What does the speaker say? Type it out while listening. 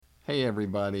Hey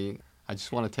everybody, I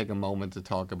just want to take a moment to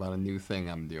talk about a new thing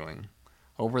I'm doing.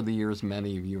 Over the years,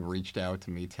 many of you have reached out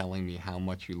to me telling me how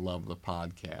much you love the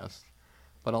podcast,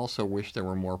 but also wish there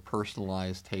were more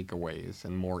personalized takeaways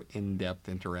and more in-depth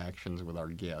interactions with our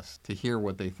guests to hear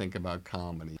what they think about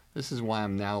comedy. This is why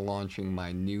I'm now launching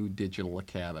my new digital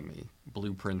academy,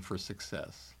 Blueprint for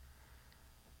Success.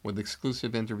 With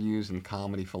exclusive interviews and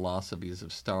comedy philosophies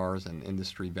of stars and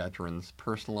industry veterans,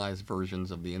 personalized versions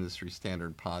of the industry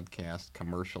standard podcast,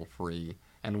 commercial-free,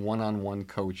 and one-on-one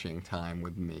coaching time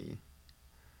with me.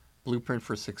 Blueprint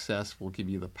for Success will give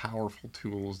you the powerful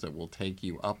tools that will take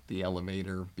you up the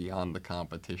elevator beyond the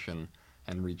competition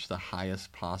and reach the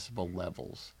highest possible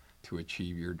levels to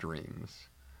achieve your dreams.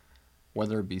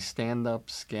 Whether it be stand-up,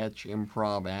 sketch,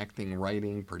 improv, acting,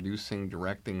 writing, producing,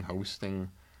 directing,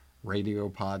 hosting, radio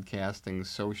podcasting,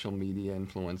 social media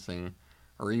influencing,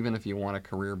 or even if you want a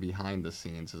career behind the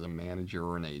scenes as a manager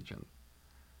or an agent.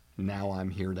 Now I'm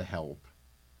here to help,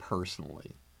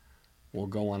 personally. We'll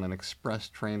go on an express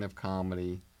train of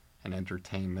comedy and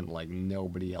entertainment like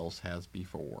nobody else has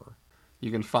before.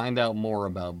 You can find out more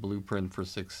about Blueprint for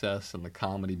Success and the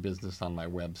comedy business on my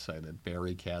website at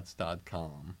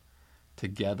barrykatz.com.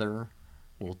 Together,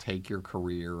 we'll take your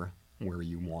career where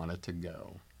you want it to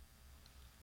go.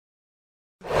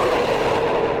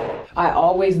 I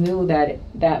always knew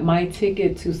that my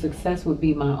ticket to success would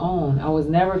be my own. I was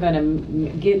never going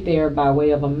to get there by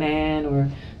way of a man or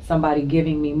somebody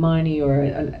giving me money, or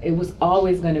it was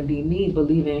always going to be me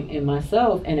believing in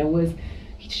myself, and it was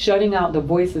shutting out the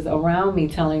voices around me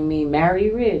telling me,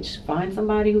 marry rich, find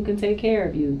somebody who can take care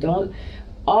of you. Don't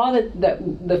all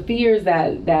the fears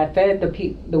that fed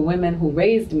the women who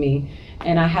raised me.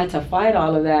 And I had to fight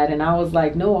all of that. And I was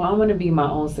like, no, I want to be my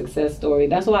own success story.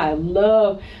 That's why I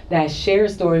love that Cher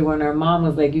story when her mom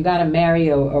was like, you got to marry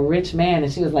a rich man.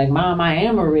 And she was like, Mom, I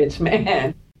am a rich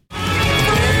man.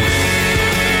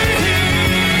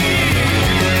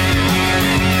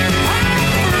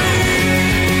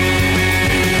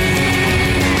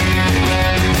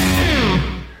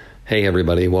 Hey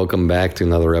everybody, welcome back to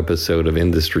another episode of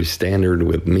Industry Standard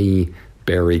with me,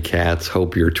 Barry Katz.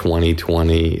 Hope your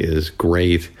 2020 is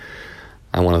great.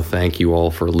 I want to thank you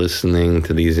all for listening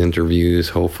to these interviews.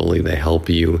 Hopefully they help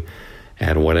you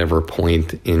at whatever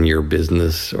point in your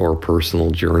business or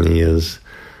personal journey is.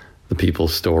 The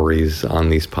people's stories on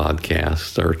these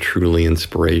podcasts are truly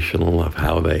inspirational of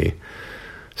how they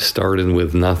started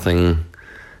with nothing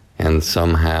and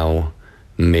somehow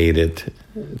made it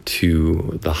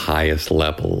to the highest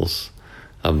levels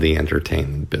of the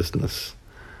entertainment business.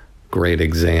 Great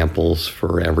examples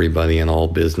for everybody in all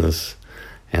business,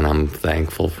 and I'm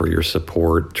thankful for your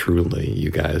support. Truly, you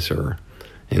guys are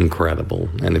incredible.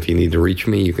 And if you need to reach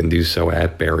me, you can do so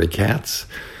at Barry Katz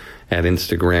at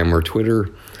Instagram or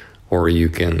Twitter, or you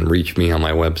can reach me on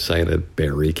my website at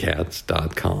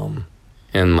barrykatz.com.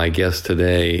 And my guest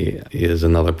today is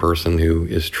another person who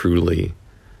is truly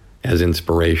as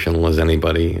inspirational as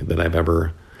anybody that I've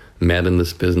ever met in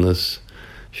this business.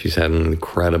 She's had an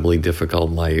incredibly difficult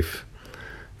life,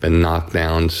 been knocked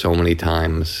down so many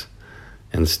times,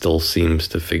 and still seems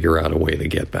to figure out a way to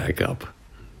get back up.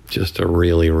 Just a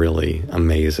really, really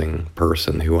amazing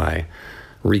person who I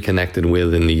reconnected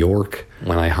with in New York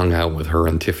when I hung out with her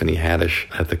and Tiffany Haddish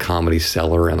at the Comedy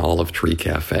Cellar and Olive Tree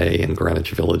Cafe in Greenwich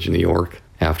Village, New York.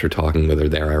 After talking with her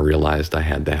there, I realized I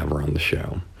had to have her on the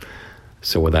show.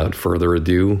 So without further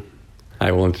ado,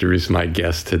 I will introduce my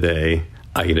guest today,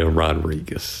 Aida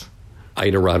Rodriguez.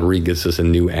 Aida Rodriguez is a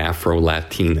new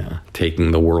Afro-Latina,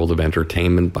 taking the world of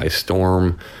entertainment by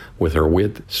storm with her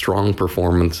wit, strong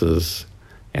performances,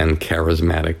 and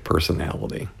charismatic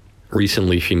personality.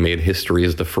 Recently, she made history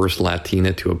as the first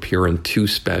Latina to appear in 2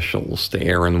 specials to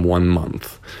air in 1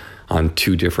 month on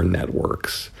 2 different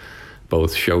networks,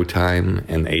 both Showtime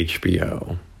and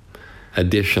HBO.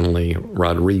 Additionally,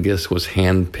 Rodriguez was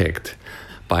handpicked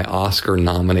by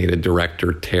Oscar-nominated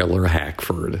director Taylor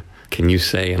Hackford. Can you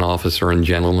say An Officer and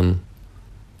Gentleman?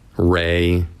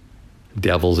 Ray,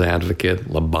 Devil's Advocate,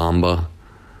 La Bamba,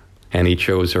 and he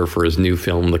chose her for his new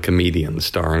film, The Comedian,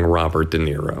 starring Robert De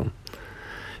Niro.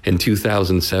 In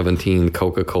 2017,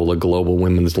 Coca-Cola Global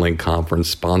Women's Link Conference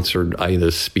sponsored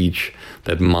Aida's speech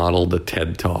that modeled the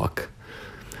TED Talk.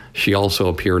 She also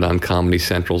appeared on Comedy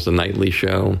Central's The Nightly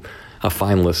Show, a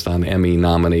finalist on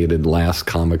Emmy-nominated Last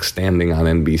Comic Standing on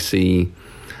NBC,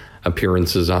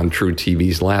 appearances on True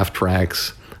TV's Laugh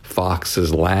Tracks,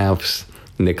 Fox's Laughs,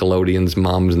 Nickelodeon's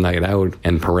Mom's Night Out,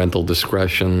 and Parental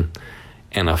Discretion,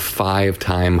 and a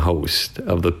 5-time host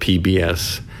of the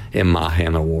PBS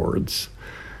Imagen Awards.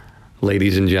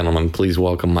 Ladies and gentlemen, please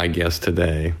welcome my guest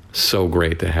today. So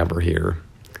great to have her here,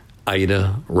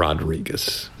 Aida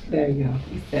Rodriguez. There you go.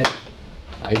 You said it.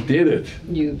 I did it.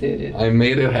 You did it. I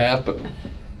made it happen.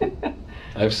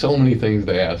 I have so many things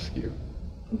to ask you.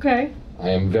 Okay. I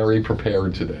am very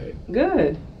prepared today.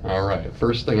 Good. All right.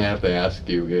 First thing I have to ask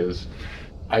you is,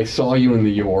 I saw you in New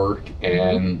York,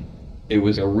 and it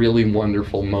was a really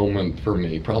wonderful moment for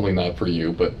me. Probably not for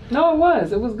you, but No, it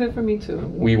was. It was good for me too.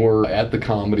 we were at the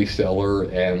Comedy Cellar,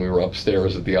 and we were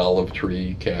upstairs at the Olive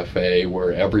Tree Cafe,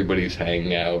 where everybody's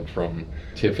hanging out, from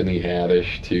Tiffany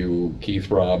Haddish to Keith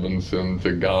Robinson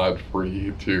to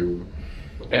Godfrey to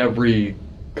every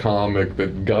comic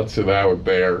that guts it out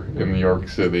there in New York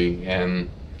City. And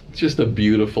it's just a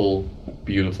beautiful,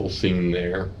 beautiful scene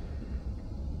there.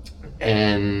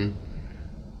 And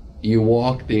you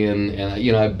walked in,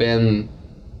 and I've been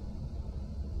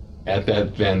at that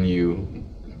venue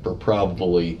for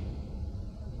probably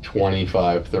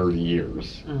 25, 30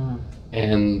 years.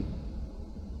 And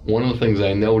one of the things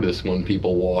I notice when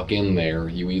people walk in there,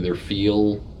 you either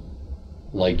feel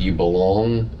like you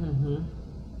belong,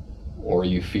 or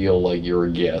you feel like you're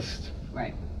a guest.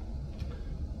 Right.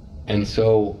 And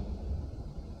so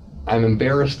I'm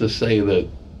embarrassed to say that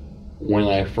when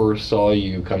I first saw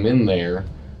you come in there,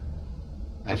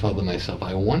 I thought to myself,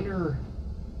 I wonder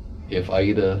if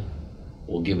Aida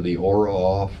will give the aura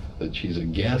off that she's a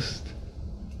guest,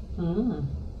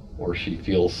 or she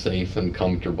feels safe and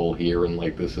comfortable here and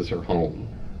like this is her home.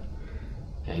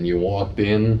 And you walked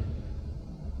in,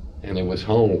 and it was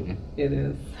home. It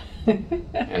is.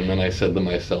 And then I said to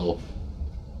myself,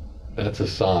 that's a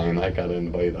sign I gotta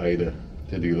invite Aida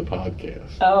to do the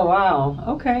podcast. Oh wow.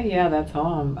 Okay, yeah, that's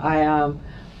home.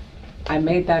 I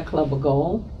made that club a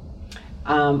goal.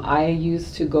 I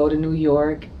used to go to New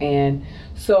York, and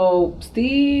so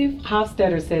Steve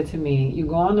Hofstetter said to me, you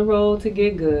go on the road to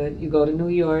get good, you go to New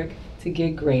York to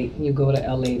get great, and you go to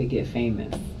LA to get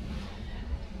famous.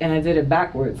 And I did it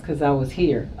backwards because I was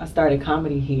here. I started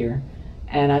comedy here,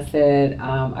 and I said,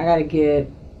 I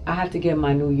have to get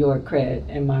my New York cred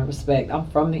and my respect. I'm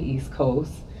from the East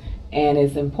Coast. And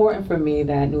it's important for me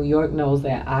that New York knows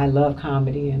that I love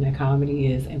comedy and that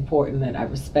comedy is important, that I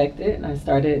respect it. And I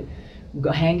started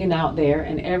hanging out there,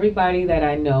 and everybody that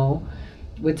I know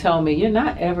would tell me, you're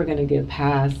not ever going to get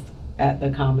past at the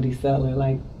Comedy Cellar,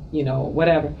 like,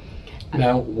 whatever.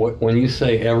 Now, when you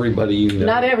say everybody you know...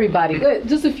 Not everybody, but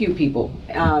just a few people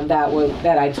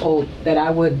that I told that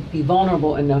I would be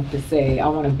vulnerable enough to say, I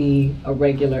want to be a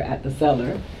regular at the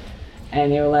Cellar.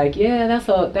 And they were like, yeah,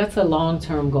 that's a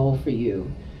long-term goal for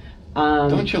you.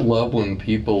 Don't you love when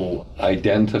people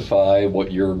identify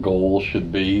what your goal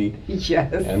should be?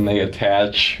 Yes. And they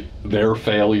attach their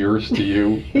failures to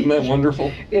you? Isn't that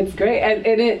wonderful? It's great. And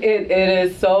it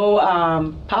is so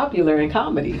popular in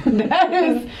comedy.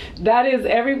 That is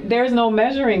there's no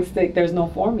measuring stick, there's no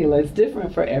formula. It's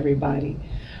different for everybody.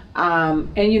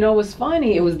 And what's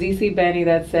funny, it was DC Benny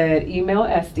that said, email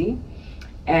Esty.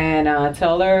 And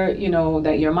tell her,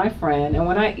 that you're my friend. And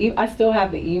when I still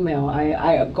have the email.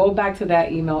 I go back to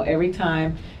that email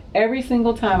every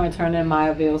single time I turn in my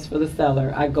avails for the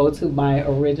Cellar. I go to my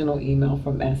original email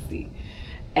from Esty.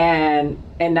 And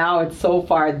now it's so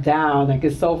far down, like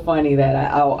it's so funny that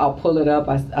I'll pull it up.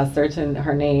 I search in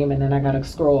her name, and then I gotta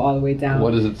scroll all the way down.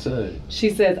 What does it say?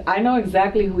 She says, I know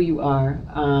exactly who you are.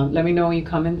 Let me know when you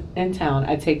come in town.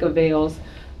 I take avails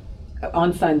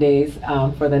on Sundays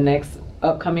for the next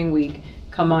upcoming week.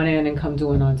 Come on in and come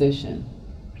do an audition.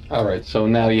 All right, so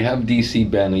now you have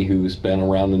DC Benny, who's been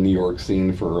around the New York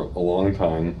scene for a long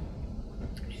time.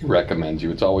 He recommends you.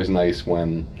 It's always nice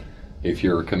when, if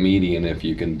you're a comedian, if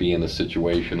you can be in a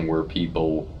situation where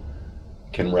people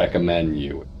can recommend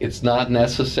you. It's not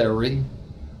necessary,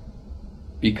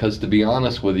 because to be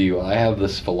honest with you, I have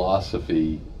this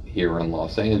philosophy here in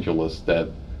Los Angeles that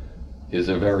is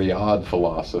a very odd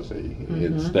philosophy.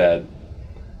 It's that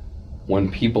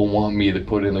when people want me to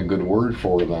put in a good word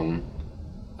for them,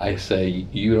 I say,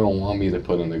 you don't want me to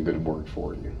put in a good word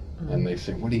for you. And they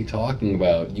say, what are you talking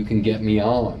about? You can get me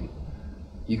on.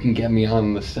 You can get me on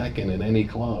in the second at any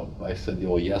club. I said,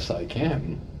 well, yes, I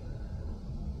can.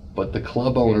 But the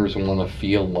club owners want to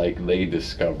feel like they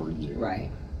discovered you. Right.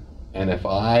 And if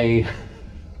I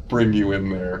bring you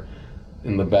in there,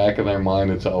 in the back of their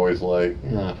mind, it's always like,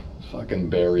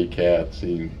 fucking Barry Katz,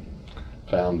 he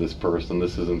found this person.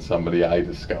 This isn't somebody I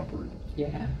discovered.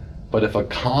 Yeah. But if a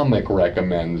comic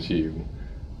recommends you,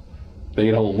 they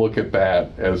don't look at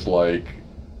that as like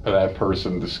that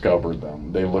person discovered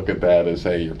them. They look at that as,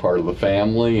 hey, you're part of the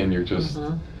family and you're just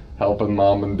helping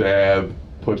mom and dad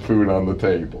put food on the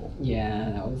table.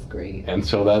 Yeah, that was great. And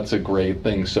so that's a great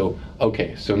thing. So,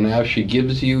 okay, so now she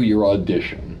gives you your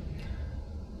audition.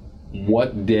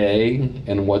 What day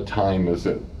and what time is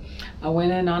it? I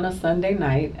went in on a Sunday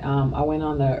night. I went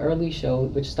on the early show,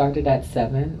 which started at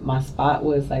 7. My spot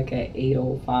was like at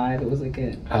 8:05. It was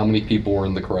like How many people were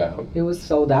in the crowd? it was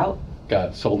sold out. Got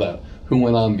it, sold out. Who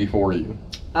went on before you?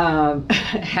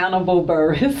 Hannibal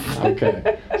Buress.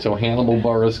 Okay, so Hannibal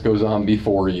Buress goes on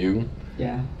before you.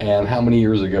 Yeah. And how many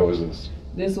years ago is this?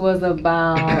 This was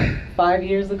about 5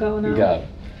 years ago now. Got it.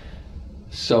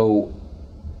 So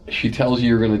she tells you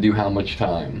you're going to do how much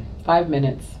time? 5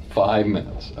 minutes. 5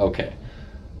 minutes. Okay.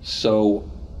 So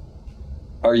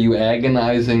are you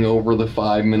agonizing over the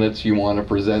 5 minutes you want to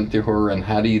present to her, and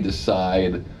how do you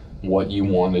decide what you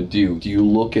want to do? Do you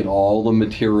look at all the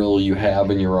material you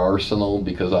have in your arsenal,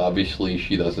 because obviously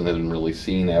she hasn't really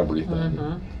seen everything?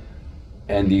 Mm-hmm.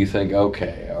 And do you think,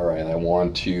 okay, all right, I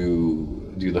want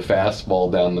to do the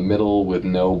fastball down the middle with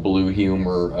no blue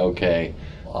humor. Okay,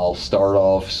 I'll start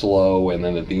off slow, and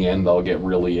then at the end I'll get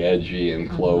really edgy and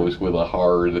close with a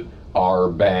hard R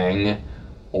bang.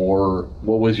 Or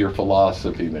what was your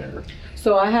philosophy there?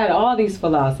 So I had all these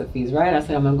philosophies, right? I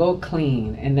said, I'm going to go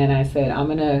clean. And then I said, I'm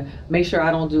going to make sure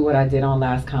I don't do what I did on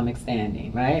Last Comic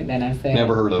Standing, right? Then I said...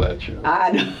 Never heard of that show.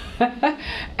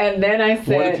 And then I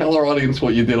said... Want to tell our audience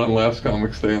what you did on Last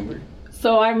Comic Standing?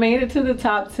 So I made it to the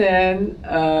top 10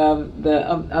 on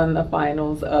the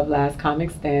finals of Last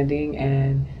Comic Standing.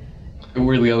 And Who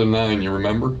were the other 9, you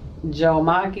remember? Joe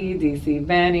Maki, DC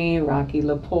Benny, Rocky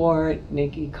Laporte,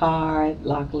 Nikki Card,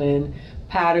 Lachlan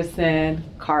Patterson,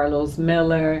 Carlos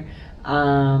Miller,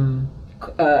 Monroe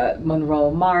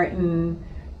Martin,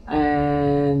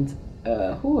 and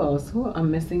who else? I'm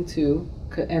missing 2.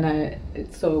 And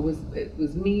so it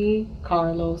was me,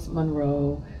 Carlos,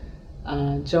 Monroe,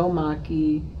 Joe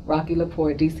Maki, Rocky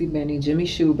Laporte, DC Benny, Jimmy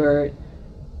Schubert,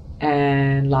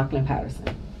 and Lachlan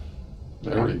Patterson.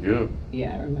 Very good.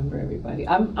 Yeah, I remember everybody.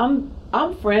 I'm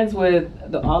friends with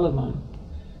all of them.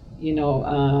 You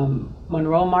know,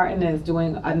 Monroe Martin is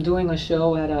I'm doing a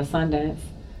show at Sundance.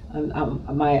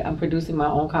 I'm producing my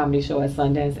own comedy show at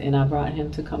Sundance, and I brought him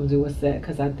to come do a set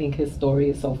because I think his story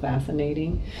is so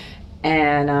fascinating.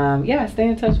 And yeah, I stay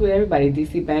in touch with everybody.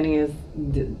 DC Benny is,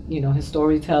 you know, his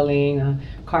storytelling.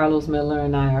 Carlos Miller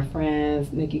and I are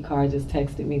friends. Nikki Carr just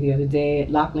texted me the other day.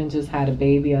 Lachlan just had a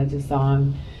baby. I just saw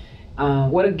him.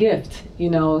 What a gift, you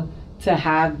know, to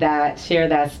have that, share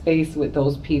that space with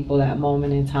those people, that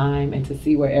moment in time, and to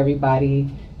see where everybody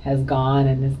has gone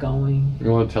and is going. You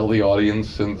want to tell the audience,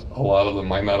 since a lot of them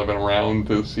might not have been around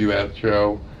to see that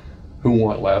show, who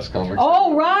won Last Comic Standing?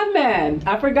 Oh, Rodman.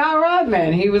 I forgot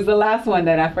Rodman. He was the last one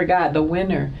that I forgot, the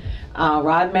winner.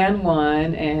 Rodman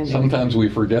won. And sometimes we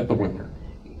forget the winner.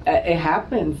 It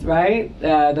happens, right?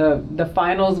 The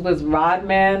finals was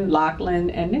Rodman,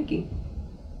 Lachlan, and Nikki.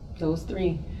 Those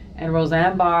 3. And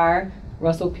Roseanne Barr,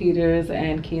 Russell Peters,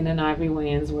 and Keenen Ivory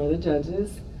Wayans were the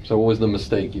judges. So what was the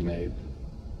mistake you made?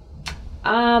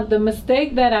 The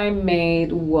mistake that I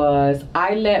made was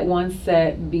I let one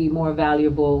set be more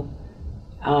valuable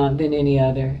than any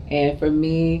other. And for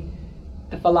me,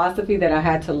 the philosophy that I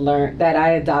had to learn, that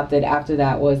I adopted after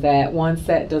that, was that one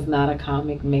set does not a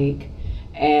comic make,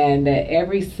 and that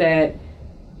every set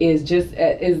is just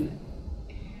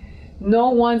no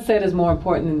one set is more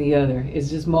important than the other.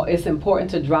 It's important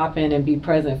to drop in and be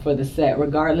present for the set,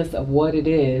 regardless of what it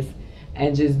is,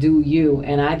 and just do you.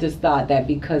 And I just thought that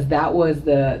because that was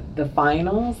the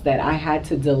finals, that I had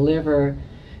to deliver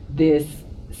this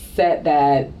set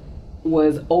that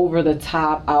was over the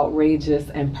top, outrageous,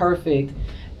 and perfect,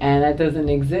 and that doesn't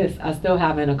exist. I still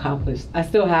haven't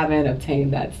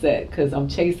obtained that set, because I'm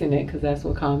chasing it, because that's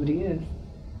what comedy is.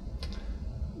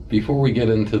 Before we get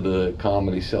into the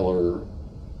Comedy Cellar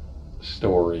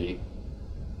story,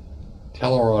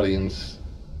 tell our audience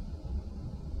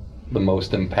the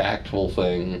most impactful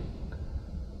thing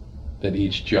that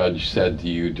each judge said to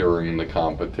you during the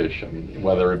competition,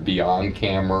 whether it be on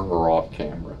camera or off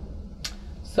camera.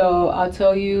 So I'll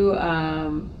tell you,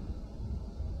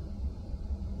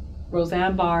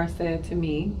 Roseanne Barr said to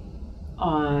me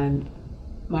on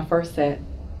my first set,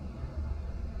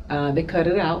 they cut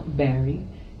it out, Barry.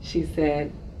 She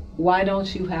said, "Why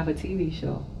don't you have a TV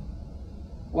show?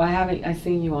 Why haven't I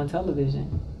seen you on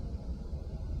television?"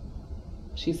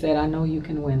 She said, "I know you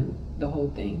can win the whole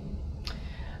thing."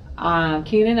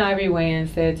 Keenen Ivory Wayans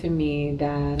said to me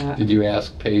that... Did you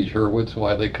ask Paige Hurwitz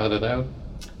why they cut it out?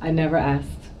 I never asked.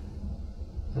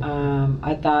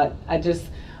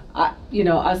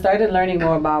 I started learning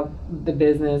more about the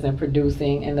business and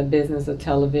producing and the business of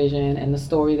television and the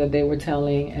story that they were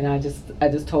telling, and I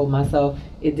just told myself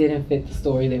it didn't fit the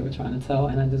story they were trying to tell,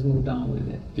 and I just moved on with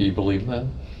it. Do you believe that?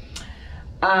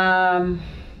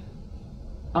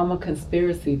 I'm a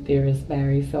conspiracy theorist,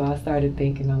 Barry, so I started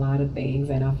thinking a lot of things,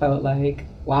 and I felt like,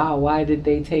 wow, why did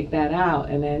they take that out?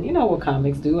 And then, you know what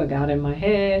comics do, I got in my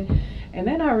head, and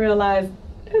then I realized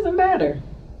it doesn't matter.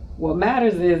 What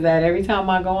matters is that every time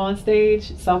I go on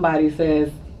stage, somebody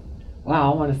says,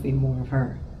 wow, I want to see more of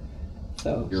her.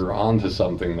 So you're onto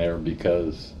something there,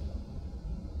 because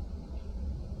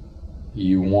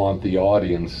you want the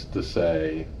audience to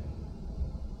say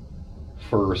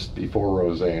first, before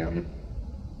Roseanne,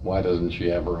 why doesn't she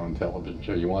have her own television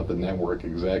show? You want the network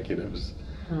executives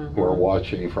who are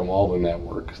watching from all the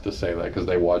networks to say that, because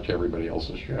they watch everybody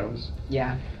else's shows.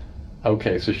 Yeah.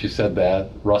 Okay, so she said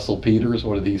that. Russell Peters,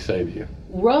 what did he say to you?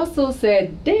 Russell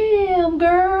said, damn,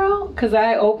 girl, because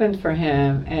I opened for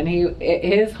him, and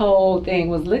his whole thing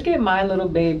was, look at my little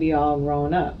baby all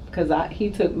grown up, because he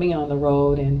took me on the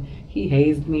road, and he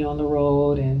hazed me on the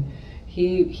road, and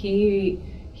he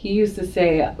used to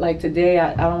say, like, today,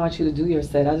 I don't want you to do your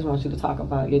set, I just want you to talk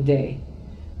about your day.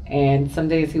 And some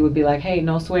days he would be like, hey,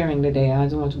 no swearing today, I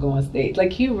just want you to go on stage.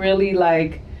 Like, he really,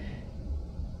 like,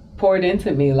 poured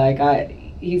into me. Like,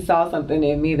 he saw something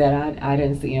in me that I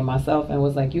didn't see in myself, and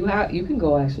was like, you can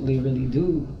go actually really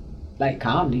do, like,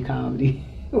 comedy,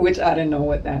 which I didn't know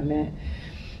what that meant.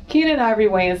 Keenen Ivory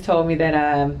Wayans told me that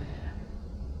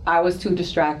I was too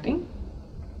distracting,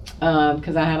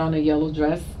 because I had on a yellow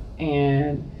dress,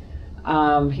 and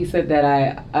he said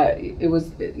that it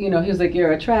was, you know, he was like,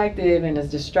 you're attractive and it's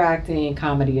distracting.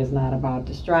 Comedy is not about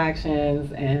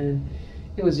distractions. And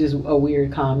it was just a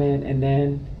weird comment. And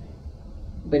then,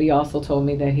 but he also told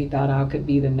me that he thought I could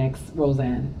be the next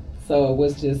Roseanne. So it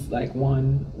was just like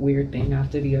one weird thing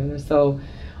after the other. So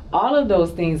all of those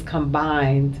things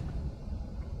combined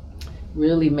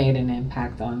really made an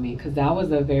impact on me, because that was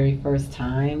the very first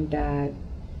time that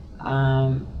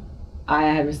I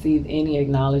had received any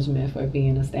acknowledgement for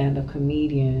being a stand-up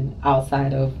comedian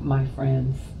outside of my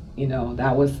friends. You know,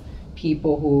 that was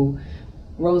people who,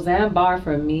 Roseanne Barr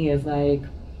for me is like,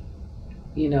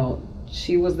 you know,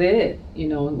 she was it. You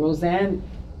know, Roseanne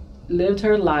lived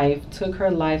her life, took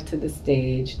her life to the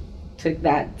stage, took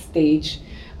that stage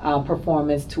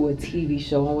performance to a TV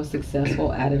show, and was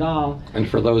successful at it all. And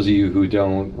for those of you who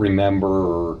don't remember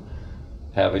or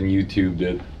haven't YouTubed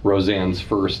it, Roseanne's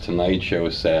first Tonight Show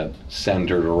set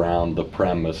centered around the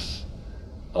premise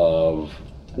of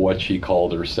what she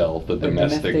called herself, the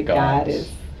domestic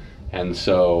goddess. And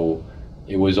so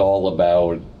it was all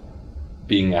about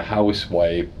being a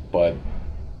housewife, but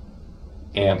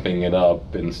amping it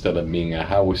up. Instead of being a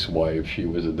housewife, she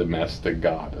was a domestic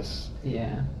goddess.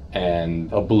 Yeah. And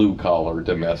a blue-collar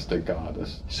domestic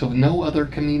goddess. So no other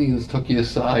comedians took you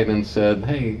aside and said,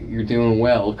 hey, you're doing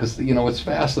well, because, you know, it's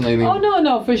fascinating. Oh,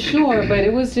 no, for sure. But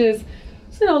it was just,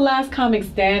 you know, Last Comic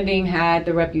Standing had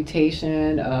the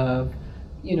reputation of,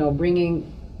 you know,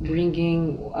 bringing,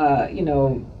 you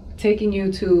know, taking you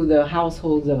to the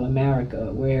households of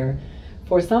America, where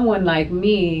for someone like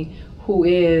me, who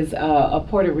is a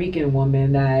Puerto Rican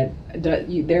woman, that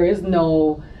there is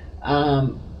no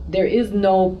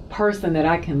person that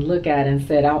I can look at and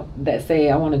say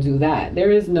I want to do that.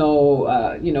 There is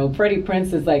no, you know, Freddie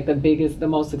Prinze is like the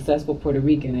most successful Puerto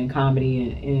Rican in comedy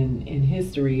in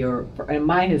history, or in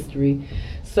my history.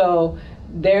 So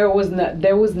there was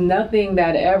nothing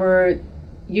that ever,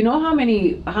 you know,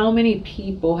 how many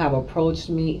people have approached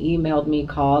me, emailed me,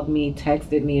 called me,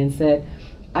 texted me, and said,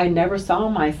 I never saw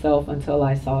myself until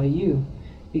I saw you,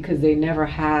 because they never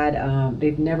had,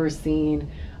 they've never seen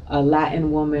a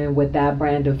Latin woman with that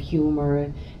brand of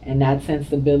humor and that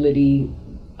sensibility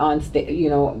on you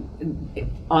know,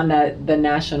 on the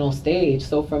national stage.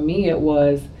 So for me, it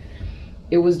was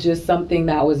just something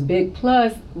that was big.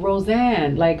 Plus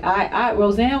Roseanne, like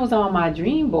Roseanne was on my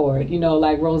dream board, you know,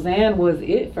 like Roseanne was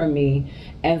it for me.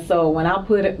 And so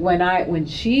when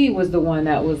she was the one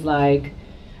that was like,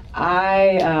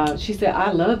 she said,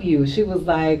 I love you. She was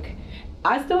like,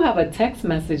 I still have a text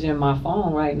message in my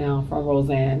phone right now from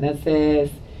Roseanne that says,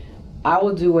 I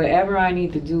will do whatever I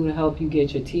need to do to help you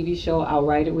get your TV show. I'll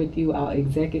write it with you. I'll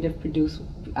executive produce.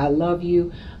 I love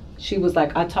you. She was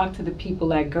like, I talked to the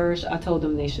people at Gersh. I told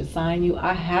them they should sign you.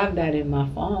 I have that in my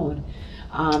phone.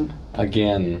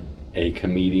 Again, a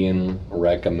comedian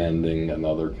recommending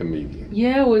another comedian.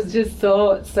 Yeah, it was just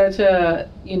such a,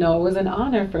 you know, it was an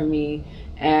honor for me.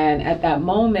 And at that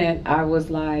moment, I was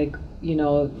like, you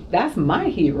know, that's my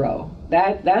hero.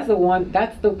 That's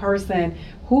the person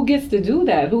who gets to do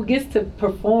that, who gets to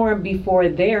perform before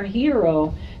their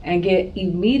hero and get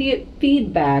immediate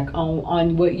feedback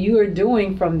on what you are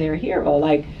doing from their hero.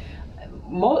 Like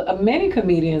many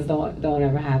comedians don't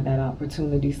ever have that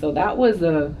opportunity. So that was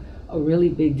a a really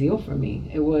big deal for me.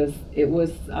 It was it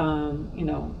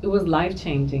was life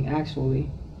changing actually.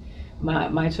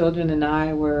 My children and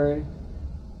I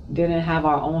didn't have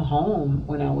our own home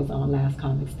when I was on Last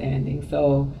Comic Standing.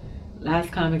 So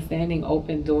Last Comic Standing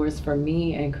opened doors for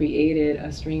me and created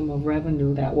a stream of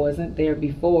revenue that wasn't there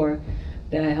before,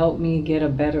 that helped me get a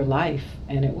better life.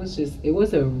 And it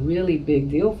was a really big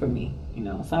deal for me.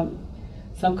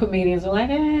 Some comedians are like,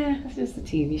 it's just a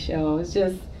TV show.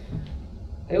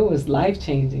 It was life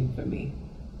changing for me.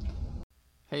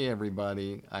 Hey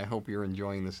everybody, I hope you're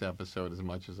enjoying this episode as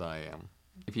much as I am.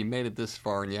 If you made it this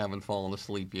far and you haven't fallen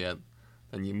asleep yet,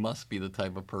 then you must be the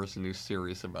type of person who's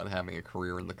serious about having a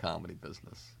career in the comedy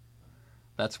business.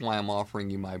 That's why I'm offering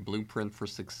you my Blueprint for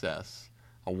Success,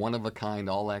 a one-of-a-kind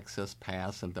all-access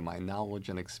pass into my knowledge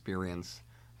and experience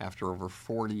after over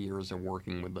 40 years of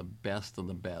working with the best of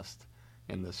the best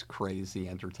in this crazy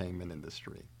entertainment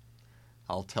industry.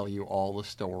 I'll tell you all the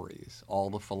stories, all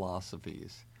the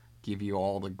philosophies, give you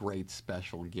all the great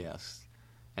special guests,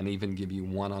 and even give you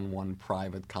one-on-one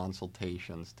private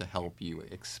consultations to help you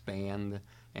expand,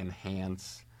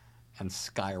 enhance, and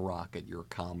skyrocket your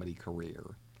comedy career.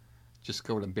 Just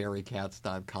go to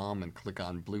barrykatz.com and click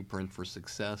on Blueprint for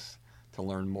Success to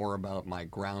learn more about my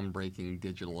groundbreaking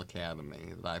digital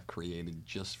academy that I've created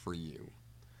just for you.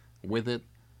 With it,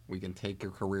 we can take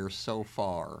your career so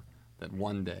far that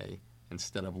one day,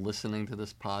 instead of listening to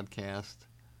this podcast,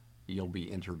 you'll be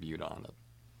interviewed on it.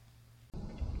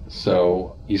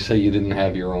 So, you say you didn't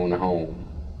have your own home.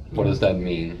 What does that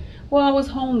mean? Well, I was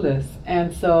homeless,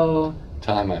 and so...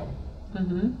 Time out.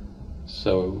 Mm-hmm.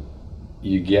 So,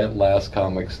 you get Last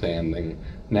Comic Standing.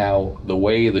 Now, the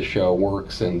way the show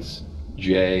works, since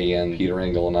Jay and Peter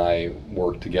Engel and I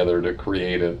worked together to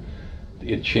create it,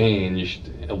 it changed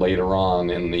later on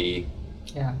in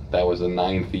that was the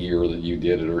 9th year that you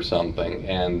did it or something,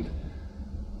 and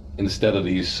instead of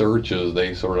these searches,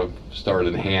 they sort of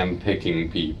started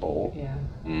hand-picking people. Yeah.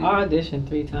 I auditioned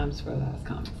 3 times for Last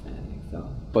Comic Standing, so.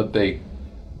 But they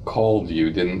called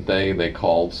you, didn't they? They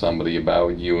called somebody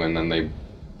about you, and then they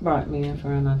brought me in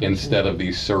for an audition. Instead of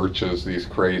these searches, these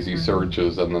crazy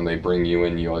searches, and then they bring you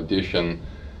in, you audition.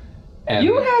 And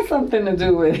you had something to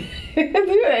do with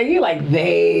it. You like,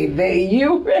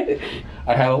 you.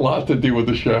 I had a lot to do with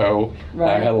the show.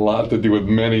 Right. I had a lot to do with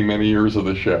many, many years of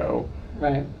the show.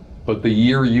 Right. But the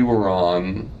year you were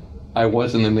on, I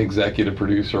wasn't an executive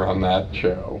producer on that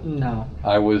show. No.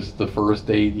 I was the first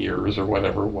 8 years or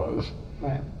whatever it was.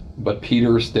 Right. But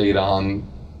Peter stayed on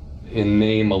in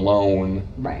name alone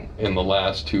in the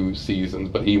last 2 seasons,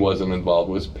 but he wasn't involved.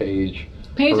 It was Paige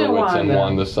Hurwitz and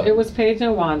Wanda Sykes. It was Paige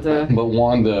and Wanda. But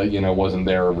Wanda, wasn't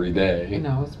there every day.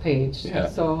 No, it was Paige. Yeah.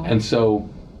 And so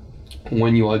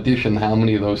when you auditioned, how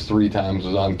many of those 3 times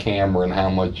was on camera and how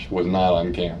much was not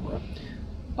on camera?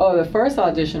 Oh, the first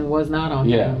audition was not on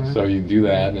camera. Yeah, so you do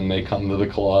that and they come to the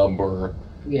club or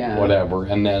whatever.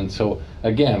 And then, so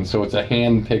it's a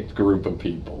hand-picked group of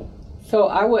people. So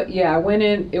I went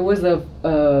in, it was at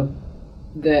the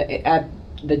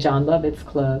John Lovitz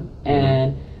Club,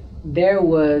 and there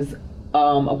was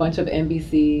a bunch of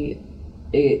NBC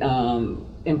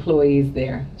employees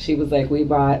there. She was like, we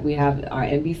have our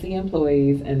NBC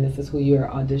employees, and this is who you're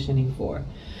auditioning for.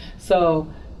 So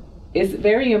it's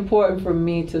very important for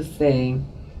me to say,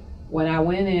 when I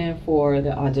went in for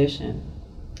the audition,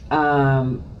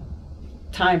 time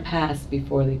passed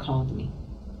before they called me.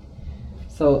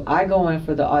 So I go in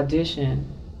for the audition.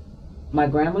 My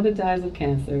grandmother dies of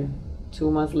cancer. 2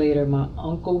 months later, my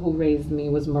uncle who raised me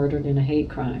was murdered in a hate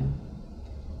crime.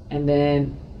 And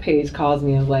then Paige calls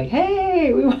me and was like,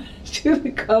 hey, we want you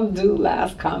to come do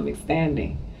Last Comic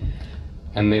Standing.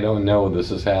 And they don't know this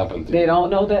has happened to you. They don't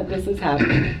know that this is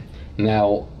happening.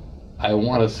 Now, I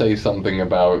want to say something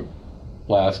about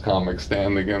Last Comic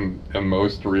Standing and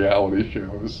most reality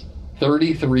shows.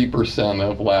 33%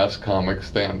 of Last Comic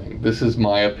Standing, this is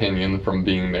my opinion from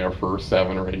being there for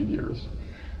 7 or 8 years.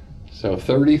 So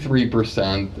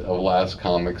 33% of Last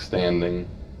Comic Standing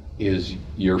is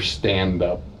your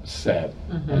stand-up set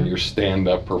and your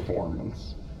stand-up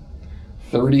performance.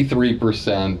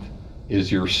 33%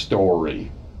 is your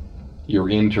story, your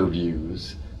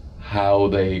interviews, how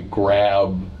they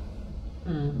grab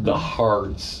the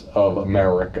hearts of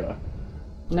America.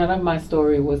 None of my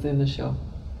story was in the show.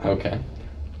 Okay.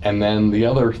 And then the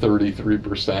other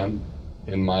 33%,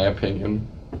 in my opinion,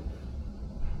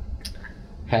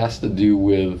 has to do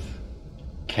with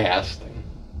casting.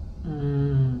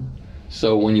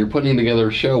 So when you're putting together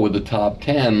a show with the top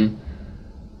 10,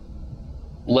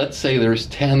 let's say there's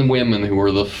 10 women who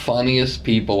are the funniest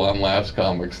people on Last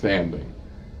Comic Standing,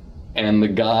 and the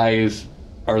guys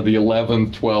are the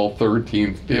 11th, 12th,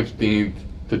 13th, 15th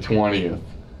to 20th.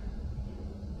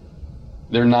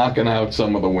 They're knocking out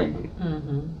some of the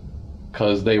women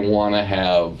because they want to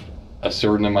have a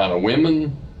certain amount of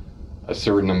women, a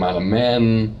certain amount of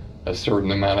men, a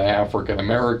certain amount of African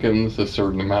Americans, a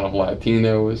certain amount of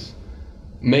Latinos,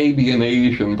 maybe an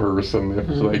Asian person if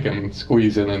they can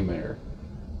squeeze it in there.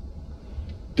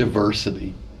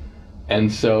 Diversity. And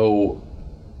so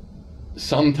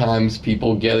sometimes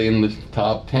people get in the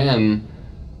top 10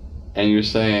 and you're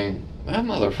saying, that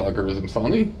motherfucker isn't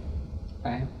funny.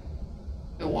 Right.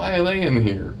 Why are they in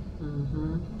here?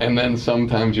 And then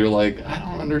sometimes you're like, I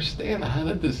don't understand. How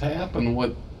did this happen?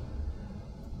 What?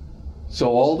 So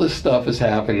all this stuff is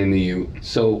happening to you.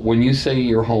 So when you say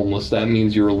you're homeless, that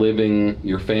means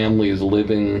your family is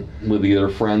living with either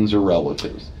friends or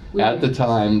relatives. At the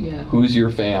time, who's your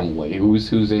family?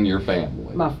 Who's in your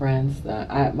family? My friends.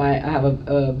 I have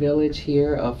a village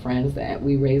here of friends that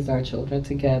we raised our children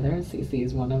together. Cece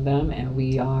is one of them, and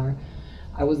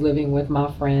I was living with my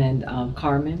friend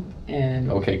Carmen.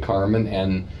 Okay, Carmen.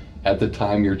 And at the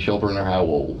time, your children are how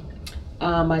old?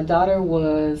 My daughter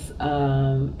was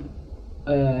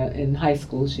in high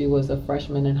school. She was a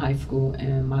freshman in high school,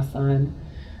 and my son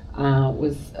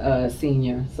was a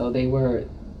senior. So they were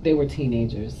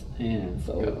teenagers, and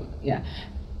so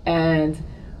and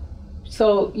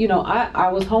so I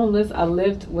was homeless. I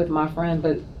lived with my friend,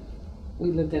 but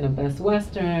we lived in a Best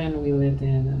Western. We lived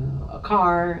in a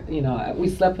car. We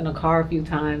slept in a car a few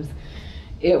times.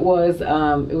 It was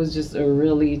just a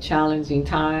really challenging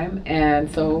time,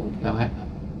 and so.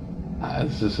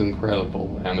 This is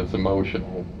incredible and it's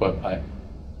emotional, but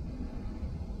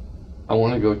I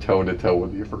want to go toe to toe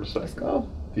with you for a second. Let's go.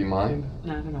 Do you mind?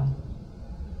 Not at all.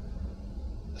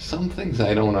 Some things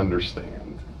I don't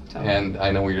understand, and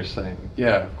I know what you're saying.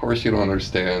 Yeah, of course you don't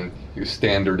understand. You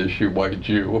standard issue white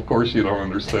Jew. Of course you don't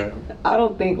understand. I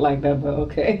don't think like that, but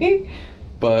okay.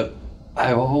 But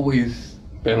I've always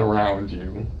been around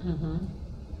you,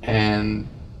 and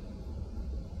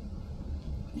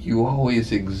you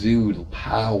always exude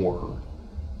power,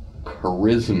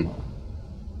 charisma.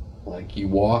 Like you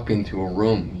walk into a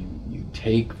room, you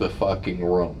take the fucking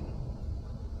room.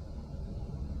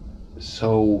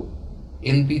 So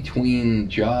in between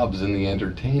jobs in the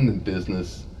entertainment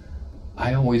business,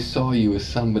 I always saw you as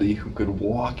somebody who could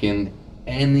walk in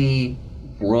any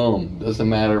room. Doesn't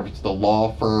matter if it's the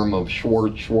law firm of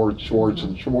Schwartz,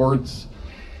 and Schwartz,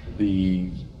 the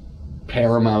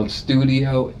Paramount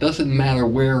studio, it doesn't matter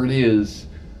where it is.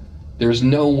 There's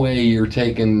no way you're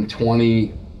taking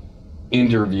 20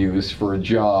 interviews for a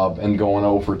job and going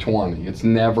 0 for 20. It's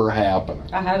never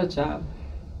happening. I had a job.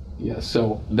 Yeah,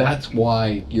 so that's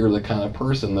why you're the kind of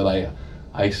person that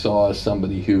I saw as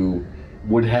somebody who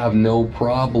would have no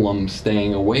problem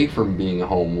staying away from being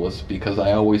homeless, because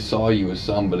I always saw you as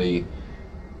somebody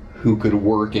who could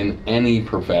work in any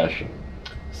profession.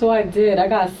 So I did. I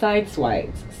got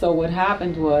sideswiped. So what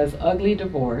happened was ugly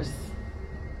divorce,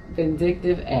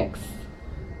 vindictive ex.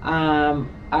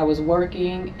 I was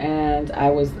working and I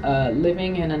was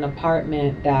living in an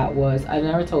apartment that was, I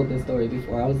never told this story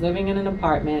before. I was living in an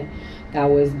apartment that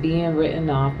was being written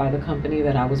off by the company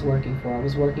that I was working for. I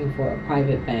was working for a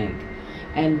private bank.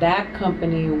 And that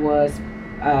company was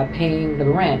paying the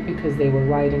rent because they were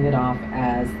writing it off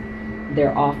as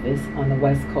their office on the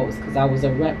West Coast, because I was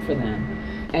a rep for them.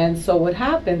 And so what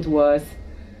happened was,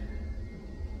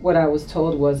 what I was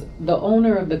told was the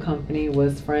owner of the company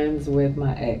was friends with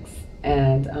my ex,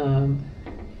 and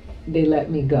they let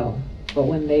me go. But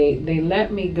when they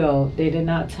let me go, they did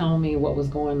not tell me what was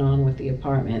going on with the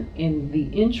apartment. In the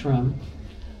interim,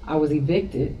 I was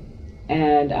evicted,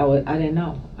 and I didn't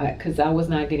know, because I was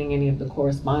not getting any of the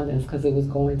correspondence because it was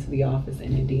going to the office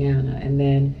in Indiana. And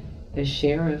then the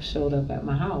sheriff showed up at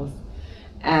my house.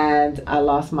 And I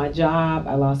lost my job,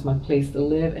 I lost my place to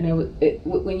live, and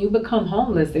when you become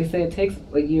homeless, they say it takes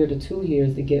a year to 2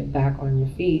 years to get back on your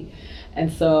feet.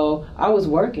 And so I was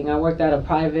working. I worked at a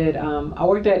private, I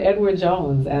worked at Edward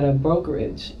Jones at a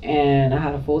brokerage, and I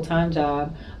had a full-time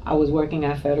job. I was working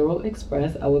at Federal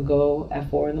Express. I would go at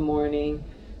 4 in the morning,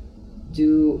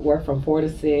 do work from 4 to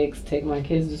 6, take my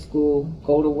kids to school,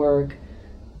 go to work,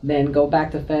 then go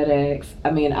back to FedEx. I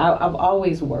mean, I've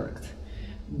always worked.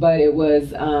 But it was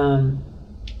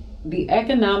the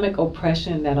economic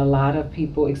oppression that a lot of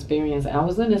people experience. I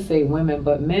was going to say women,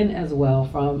 but men as well,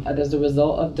 from as a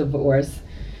result of divorce,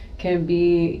 can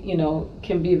be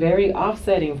very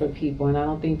offsetting for people, and I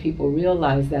don't think people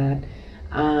realize that.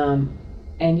 And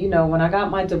when I got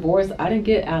my divorce, I didn't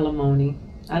get alimony.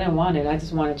 I didn't want it. I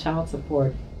just wanted child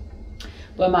support.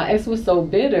 But my ex was so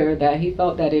bitter that he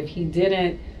felt that if he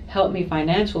didn't helped me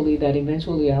financially that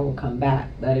eventually I would come back.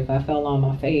 That if I fell on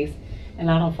my face, and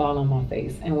I don't fall on my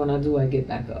face, and when I do, I get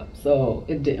back up. So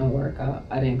it didn't work.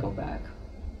 I didn't go back.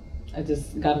 I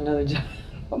just got another job.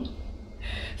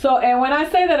 So, and when I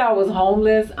say that I was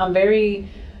homeless, I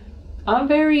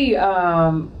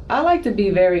like to be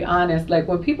very honest. Like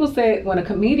when a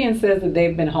comedian says that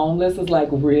they've been homeless, it's like,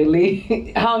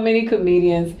 really? How many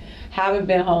comedians haven't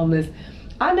been homeless?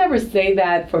 I never say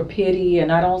that for pity,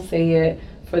 and I don't say it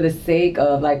for the sake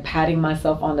of like patting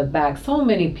myself on the back. So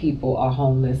many people are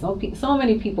homeless. So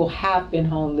many people have been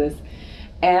homeless.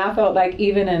 And I felt like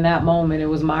even in that moment, it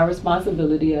was my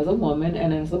responsibility as a woman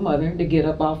and as a mother to get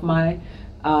up off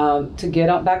to get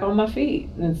up back on my feet.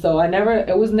 And so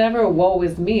it was never a woe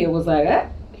is me. It was like,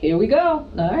 here we go.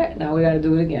 All right, now we got to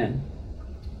do it again.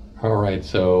 All right,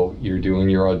 so you're doing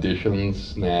your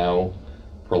auditions now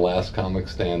for Last Comic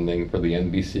Standing for the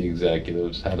NBC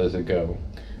Executives. How does it go?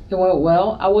 It went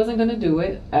well. I wasn't going to do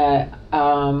it. Why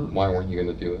weren't you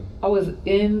going to do it? I was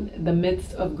in the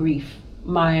midst of grief.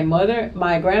 My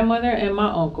grandmother and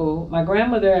my uncle. My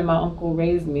grandmother and my uncle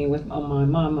raised me with my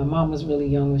mom. My mom was really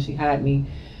young when she had me.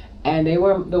 And they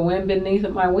were the wind beneath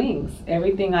my wings.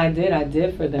 Everything I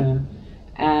did for them.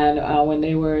 And when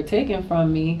they were taken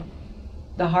from me,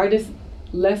 the hardest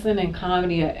lesson in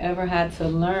comedy I ever had to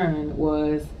learn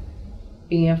was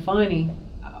being funny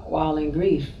while in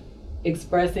grief,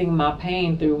 expressing my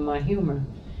pain through my humor.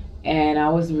 And I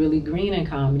was really green in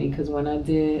comedy because when I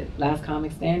did Last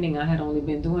Comic Standing, I had only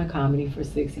been doing comedy for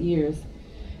 6 years.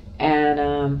 And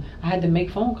I had to make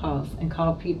phone calls and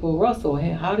call people, Russell,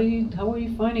 hey, how were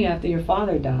you funny after your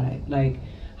father died? Like,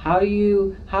 how do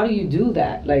you do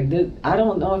that? Like, I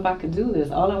don't know if I could do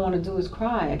this. All I want to do is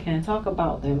cry. I can't talk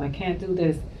about them. I can't do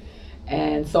this.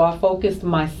 And so I focused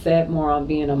my set more on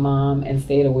being a mom and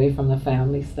stayed away from the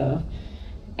family stuff.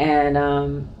 And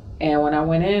when I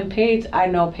went in, I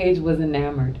know Paige was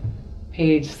enamored.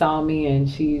 Paige saw me and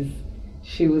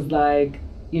she was like,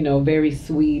 very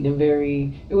sweet and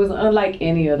it was unlike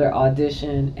any other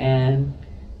audition. And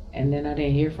then I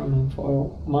didn't hear from him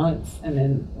for months. And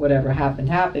then whatever happened.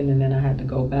 And then I had to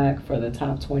go back for the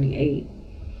top 28.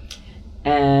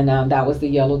 And that was the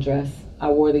yellow dress. I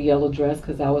wore the yellow dress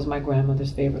because that was my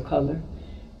grandmother's favorite color.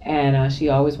 And she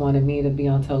always wanted me to be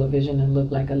on television and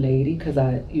look like a lady because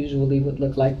I usually would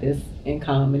look like this in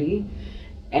comedy.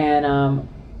 And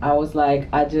I was like,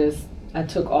 I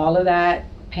took all of that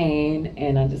pain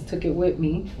and I just took it with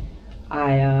me.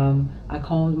 I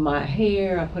combed my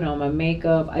hair, I put on my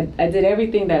makeup. I did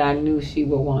everything that I knew she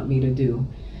would want me to do.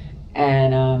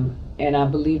 And I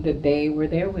believe that they were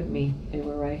there with me. They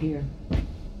were right here.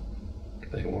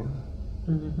 They were?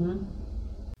 Mm-hmm.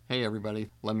 Hey everybody,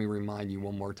 let me remind you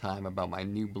one more time about my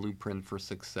new Blueprint for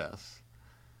Success.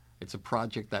 It's a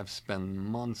project I've spent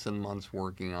months and months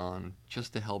working on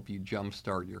just to help you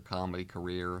jumpstart your comedy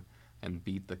career and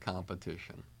beat the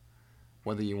competition.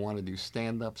 Whether you want to do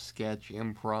stand-up, sketch,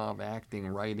 improv, acting,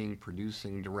 writing,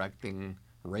 producing, directing,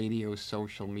 radio,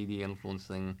 social media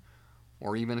influencing,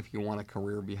 or even if you want a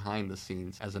career behind the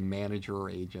scenes as a manager or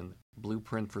agent,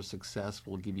 Blueprint for Success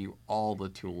will give you all the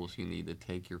tools you need to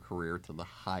take your career to the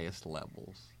highest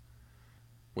levels.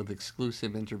 With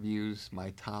exclusive interviews,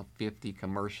 my top 50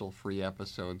 commercial-free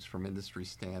episodes from Industry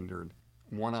Standard,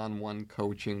 one-on-one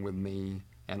coaching with me,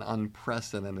 and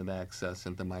unprecedented access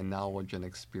into my knowledge and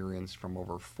experience from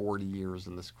over 40 years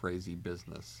in this crazy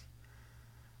business.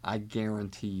 I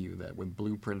guarantee you that with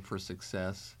Blueprint for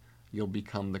Success, you'll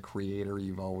become the creator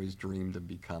you've always dreamed of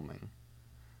becoming.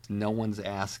 No one's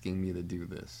asking me to do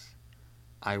this.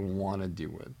 I want to do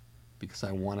it because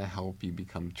I want to help you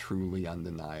become truly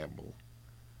undeniable.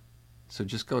 So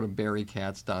just go to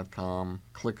barrykatz.com,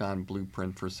 click on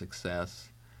Blueprint for Success,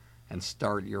 and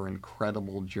start your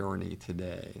incredible journey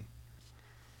today.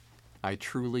 I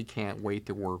truly can't wait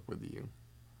to work with you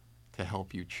to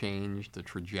help you change the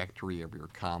trajectory of your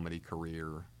comedy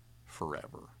career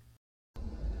forever.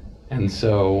 And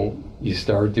so you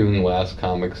start doing Last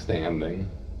Comic Standing.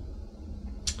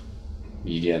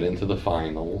 You get into the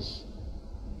finals.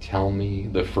 Tell me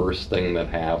the first thing that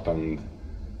happened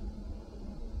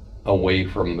away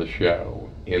from the show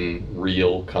in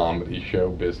real comedy show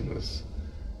business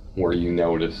where you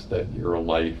noticed that your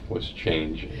life was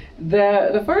changing.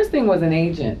 The first thing was an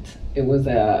agent. It was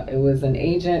an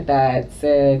agent that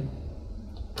said...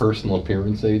 Personal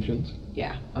appearance agent?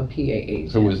 Yeah, a PA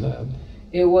agent. Who was that?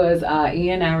 It was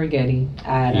Ian Arrighetti.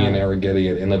 Ian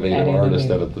Arrighetti at Innovative Artist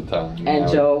at the time. And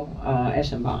now, Joe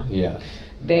Eschenbaum. Yes.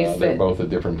 They're both at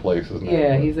different places now.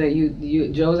 Yeah, he's at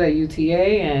Joe's at UTA,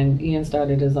 and Ian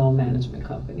started his own management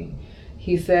company.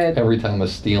 He said... Every time a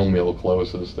steel mill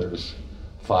closes, there's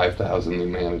 5,000 new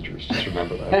managers. Just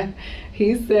remember that.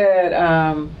 He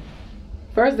said,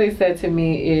 first they said to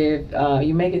me, if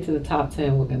you make it to the top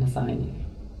 10, we're going to sign you.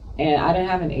 And I didn't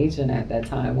have an agent at that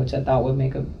time, which I thought would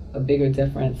make a bigger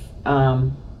difference.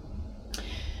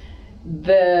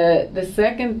 The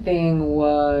second thing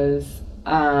was,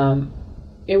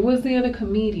 it was the other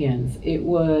comedians. It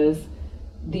was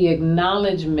the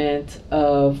acknowledgement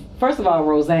of, first of all,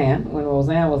 Roseanne. When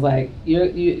Roseanne was like,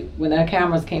 when her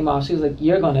cameras came off, she was like,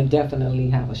 you're going to definitely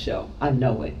have a show. I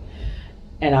know it.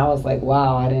 And I was like,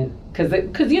 wow, I didn't, because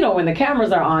when the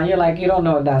cameras are on, you're like, you don't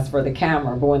know if that's for the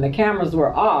camera. But when the cameras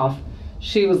were off,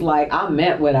 she was like, I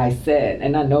meant what I said,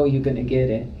 and I know you're going to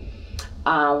get it.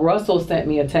 Russell sent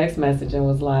me a text message and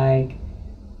was like,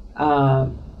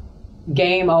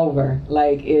 game over.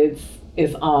 Like, it's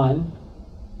on.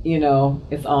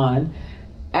 It's on.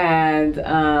 And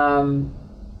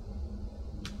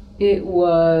it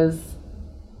was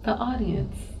the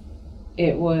audience.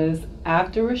 It was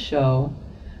after a show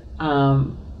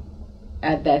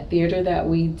at that theater that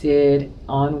we did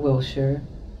on Wilshire.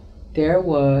 There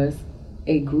was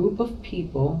a group of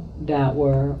people that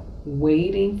were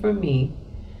waiting for me,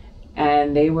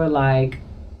 and they were like,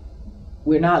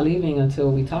 we're not leaving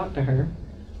until we talk to her.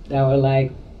 That were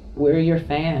like, we're your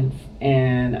fans,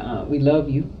 and we love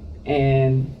you,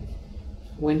 and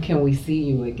when can we see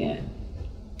you again?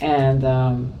 And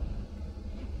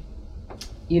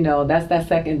that's that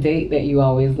second date that you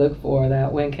always look for,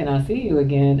 that when can I see you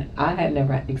again? I had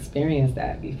never experienced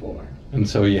that before. And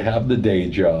so you have the day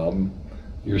job,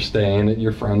 you're staying at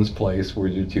your friend's place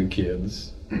with your 2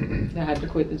 kids. I had to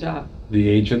quit the job. The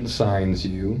agent signs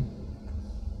you.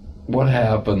 What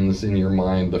happens in your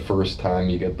mind the first time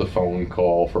you get the phone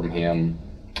call from him?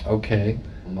 Okay,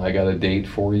 I got a date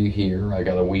for you here. I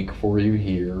got a week for you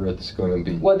here. It's going to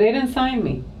be... Well, they didn't sign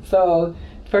me. So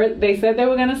first they said they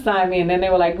were going to sign me, and then they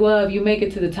were like, well, if you make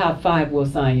it to the top 5, we'll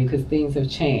sign you, because things have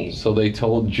changed. So they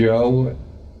told Joe,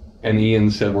 and Ian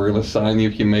said, we're going to sign you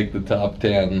if you make the top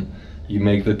 10. You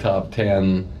make the top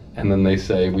 10, and then they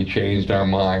say, we changed our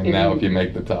mind now if you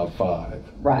make the top 5.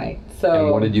 Right. So.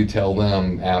 And what did you tell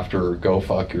them after go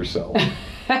fuck yourself?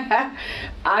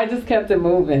 I just kept it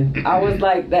moving. I was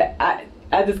like that.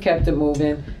 I just kept it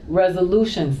moving.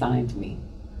 Resolution signed me.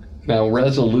 Now,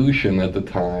 Resolution at the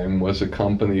time was a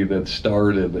company that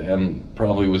started and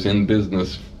probably was in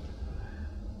business,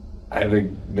 I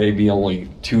think, maybe only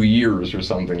 2 years or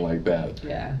something like that.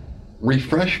 Yeah.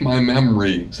 Refresh my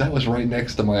memory, 'cause that was right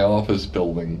next to my office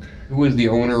building. Who was the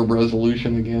owner of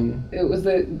Resolution again? It was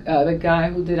the guy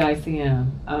who did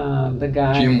ICM. The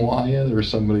guy. Jim Wyatt or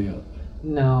somebody else?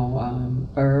 No,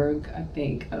 Berg, I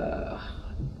think.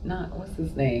 What's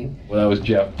his name? Well, that was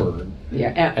Jeff Berg. Yeah,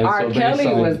 and R.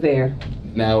 Kelly was there.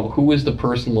 Now, who was the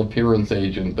personal appearance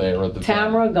agent there at the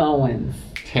time? Tamara Goins.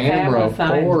 Tamara, of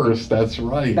course, that's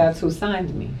right. That's who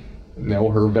signed me. Know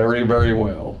her very, very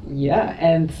well. Yeah,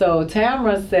 and so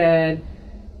Tamara said,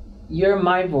 you're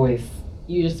my voice.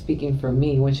 You're speaking for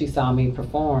me, when she saw me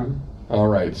perform. All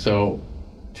right, so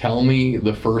tell me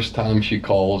the first time she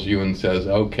calls you and says,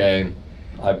 okay,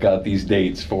 I've got these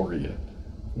dates for you.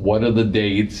 What are the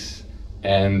dates,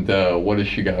 and what has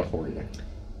she got for you?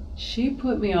 She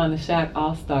put me on the Shaq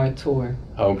All-Star Tour.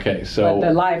 Okay, so...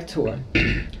 the live tour.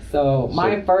 So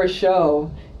my first show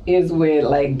is with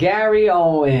like Gary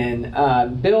Owen,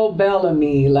 Bill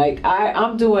Bellamy. Like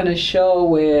I'm doing a show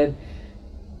with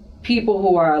people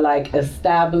who are like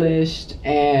established,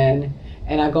 and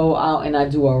I go out and I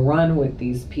do a run with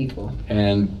these people.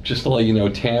 And just to let you know,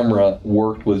 Tamara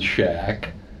worked with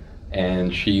Shaq,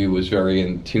 and she was very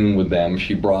in tune with them.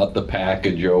 She brought the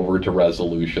package over to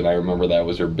Resolution. I remember that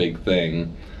was her big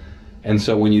thing. And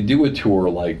so when you do a tour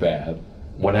like that,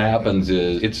 what happens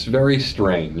is it's very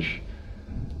strange,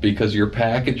 because you're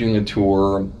packaging a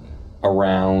tour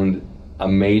around a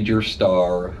major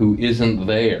star who isn't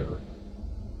there.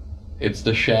 It's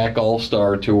the Shaq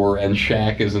All-Star Tour, and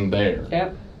Shaq isn't there.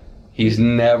 Yep. He's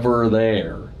never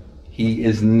there. He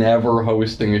is never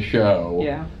hosting a show.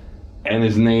 Yeah. And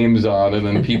his name's on it,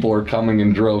 and people are coming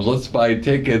in droves. Let's buy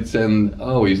tickets, and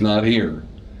oh, he's not here.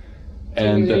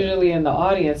 And he was usually in the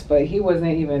audience, but he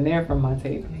wasn't even there for my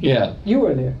tape. Yeah. You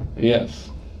were there. Yes.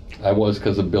 I was,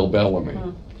 because of Bill Bellamy.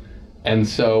 Mm-hmm. And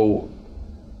so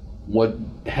what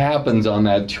happens on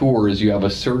that tour is you have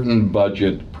a certain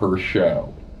budget per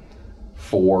show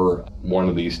for one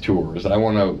of these tours. I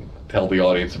want to tell the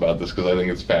audience about this because I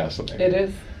think it's fascinating. It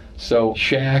is. So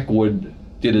Shaq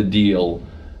did a deal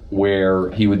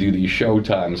where he would do these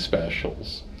Showtime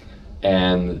specials,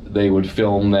 and they would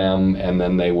film them, and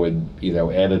then they would,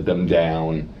 edit them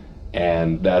down,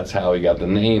 and that's how he got the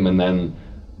name. And then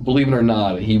believe it or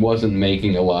not, he wasn't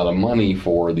making a lot of money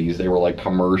for these. They were like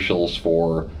commercials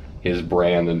for his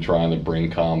brand and trying to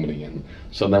bring comedy in.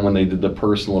 So then when they did the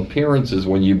personal appearances,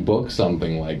 when you book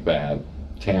something like that,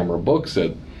 Tamara books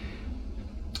it,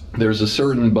 there's a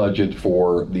certain budget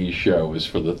for these shows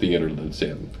for the theater that's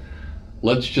in.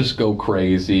 Let's just go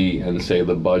crazy and say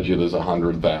the budget is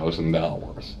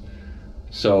 $100,000.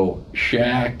 So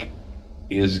Shaq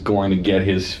is going to get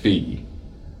his fee.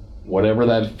 Whatever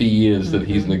that fee is that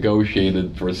he's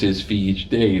negotiated for his fee each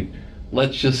date,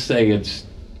 let's just say it's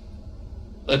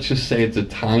a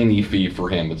tiny fee for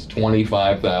him. It's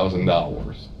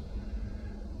 $25,000.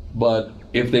 But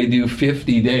if they do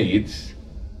 50 dates,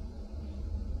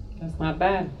 that's not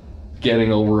bad.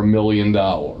 Getting over $1 million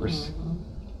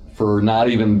for not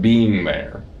even being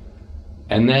there.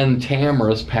 And then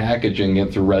Tamara's packaging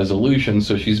it through Resolution,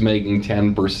 so she's making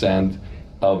 10%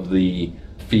 of the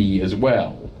fee as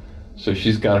well. So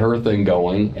she's got her thing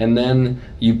going, and then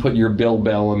you put your Bill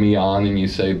Bellamy on and you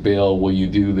say, Bill, will you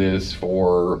do this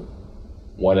for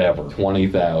whatever,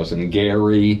 $20,000?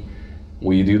 Gary,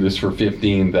 will you do this for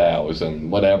 $15,000?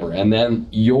 Whatever. And then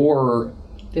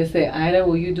they say, Ida,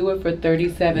 will you do it for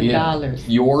 $37? Yeah,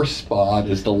 your spot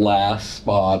is the last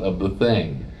spot of the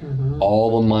thing.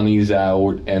 All the money's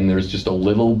out and there's just a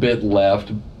little bit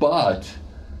left, but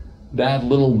that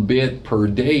little bit per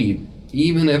date,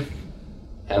 even if,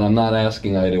 and I'm not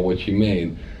asking Ida what she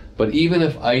made, but even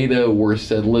if Ida were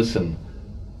said, listen,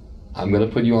 I'm going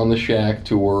to put you on the Shaq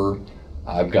tour,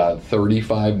 I've got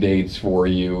 35 dates for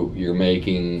you, you're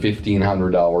making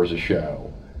 $1,500 a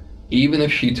show. Even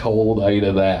if she told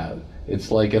Ida that,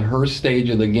 it's like at her stage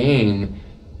of the game,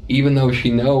 even though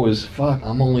she knows, fuck,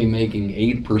 I'm only making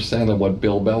 8% of what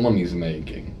Bill Bellamy's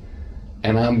making,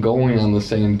 and I'm going on the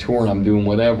same tour and I'm doing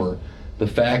whatever, the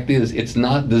fact is, it's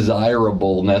not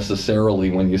desirable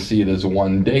necessarily when you see it as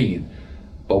one date,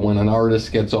 but when an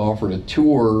artist gets offered a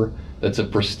tour that's a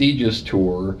prestigious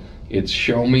tour, it's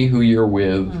show me who you're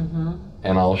with,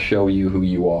 and I'll show you who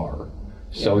you are.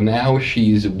 So now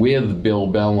she's with Bill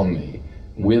Bellamy,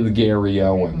 with Gary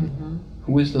Owen.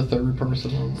 Who is the third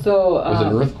person on that? So, was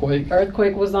it Earthquake?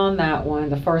 Earthquake was on that one,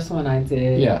 the first one I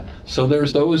did. Yeah, so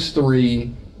there's those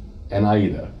three and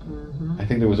Ida. I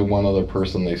think there was one other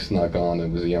person they snuck on, it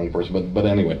was a young person, but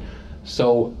anyway.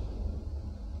 So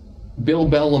Bill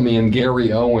Bellamy and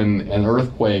Gary Owen and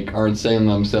Earthquake aren't saying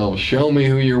to themselves, show me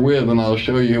who you're with and I'll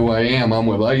show you who I am, I'm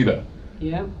with Ida.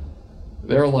 Yeah.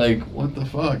 They're like, what the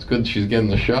fuck, it's good she's getting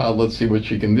the shot, let's see what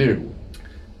she can do.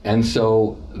 And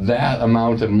so that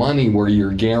amount of money where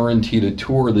you're guaranteed a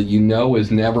tour that you know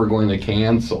is never going to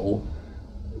cancel,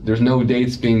 there's no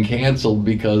dates being canceled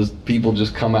because people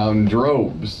just come out in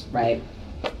droves. Right.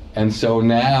 And so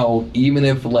now, even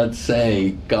if, let's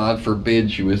say, God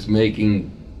forbid, she was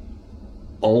making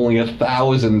only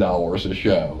 $1,000 a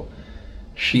show,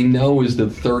 she knows that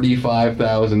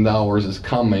 $35,000 is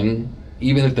coming,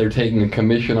 even if they're taking a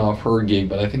commission off her gig,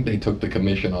 but I think they took the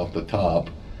commission off the top.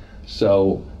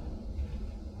 So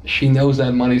she knows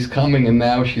that money's coming, and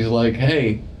now she's like,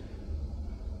 hey,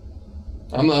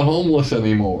 I'm not homeless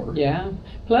anymore. Yeah.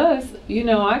 Plus,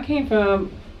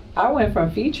 I went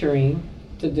from featuring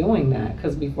to doing that,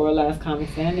 because before Last Comic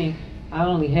Standing, I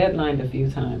only headlined a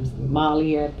few times.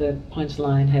 Molly at the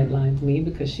Punchline headlined me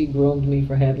because she groomed me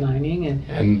for headlining.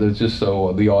 And just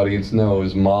so the audience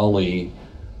knows, Molly,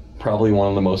 probably one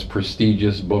of the most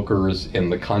prestigious bookers in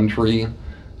the country,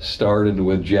 started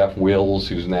with Jeff Wills,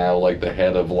 who's now like the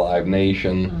head of Live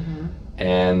Nation.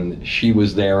 And she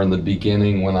was there in the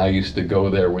beginning when I used to go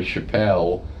there with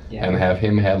Chappelle and have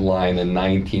him headline in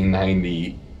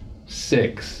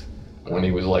 1996 when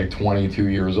he was like 22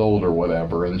 years old or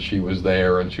whatever, and she was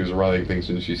there and she was running things,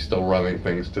 and she's still running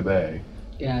things today.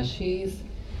 Yeah, she's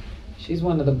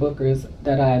one of the bookers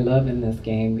that I love in this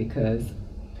game, because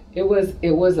it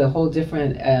was a whole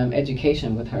different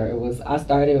education with her. I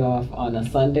started off on a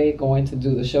Sunday going to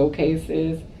do the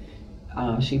showcases.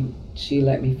 She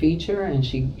let me feature, and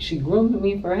she groomed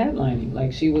me for headlining.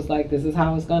 Like, she was like, this is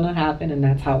how it's gonna happen, and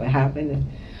that's how it happened. And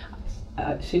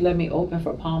she let me open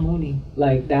for Paul Mooney.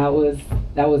 Like, that was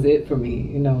it for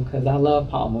me, because I love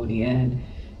Paul Mooney. And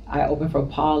I opened for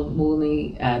Paul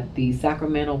Mooney at the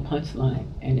Sacramento Punchline,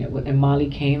 and Molly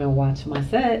came and watched my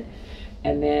set,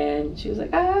 and then she was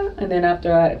like, and then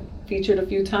after I featured a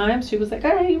few times, she was like,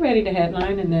 all right, you ready to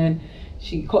headline? And then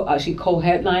she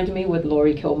co-headlined me with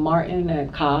Lori Kilmartin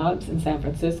at Cobb's in San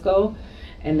Francisco.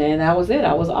 And then that was it.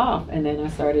 I was off. And then I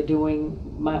started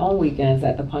doing my own weekends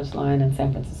at the Punchline in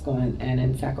San Francisco and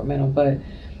in Sacramento. But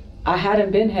I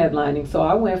hadn't been headlining, so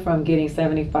I went from getting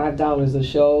 $75 a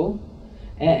show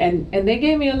And they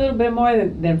gave me a little bit more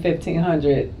than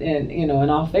 1,500. And in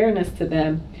all fairness to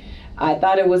them, I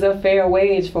thought it was a fair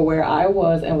wage for where I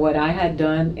was and what I had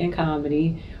done in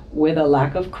comedy with a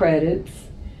lack of credits.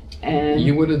 And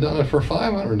you would have done it for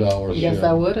 $500. Yes, yeah.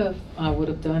 I would have. I would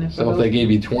have done it for So if they gave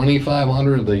you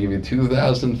 $2,500, they gave you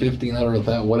 $2,000,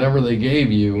 $1,500, whatever they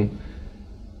gave you,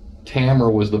 Tamara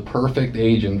was the perfect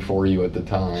agent for you at the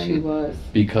time. She was.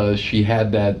 Because she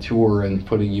had that tour and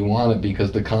putting you on it,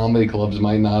 because the comedy clubs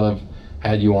might not have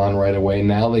had you on right away.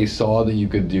 Now they saw that you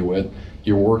could do it.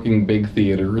 You're working big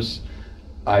theaters.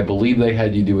 I believe they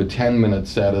had you do a 10-minute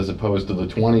set as opposed to the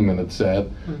 20-minute set.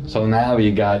 Mm-hmm. So now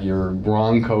you got your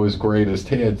Bronco's greatest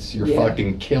hits. You're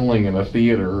fucking killing in a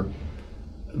theater.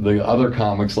 The other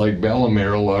comics like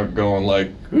Bellamere are going like,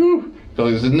 ooh. So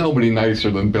there's nobody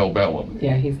nicer than Bill Bellamy.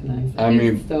 Yeah, he's nice. I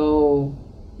mean, so,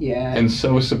 yeah. And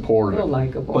so supportive. So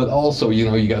likable. But also,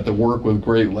 you got to work with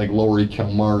great, like Laurie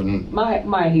Kilmartin.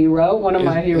 My hero, one of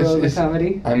my heroes in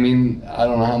comedy. I mean, I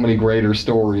don't know how many greater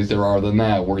stories there are than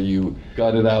that, where you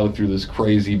got it out through this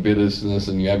crazy business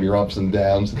and you have your ups and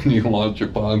downs and you launch your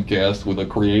podcast with a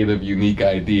creative, unique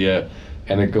idea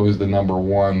and it goes to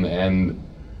 #1. And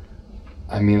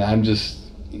I mean, I'm just...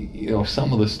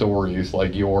 some of the stories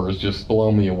like yours just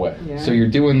blow me away. Yeah. So you're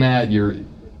doing that,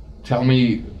 tell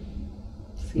me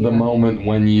the moment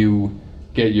when you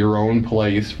get your own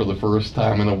place for the first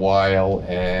time in a while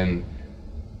and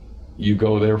you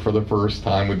go there for the first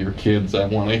time with your kids. I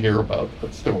want to hear about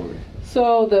that story.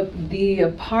 So the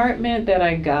apartment that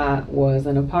I got was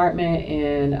an apartment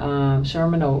in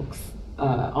Sherman Oaks.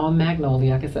 On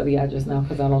Magnolia. I can tell the address now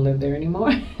because I don't live there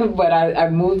anymore. But I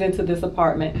moved into this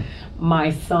apartment. My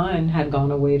son had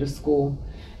gone away to school,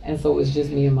 and so it was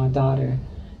just me and my daughter.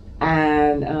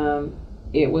 And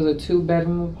it was a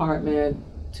 2-bedroom apartment,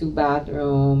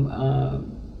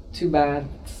 2-bathroom, 2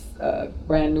 baths,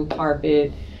 brand new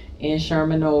carpet in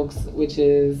Sherman Oaks, which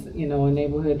is a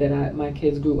neighborhood that my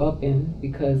kids grew up in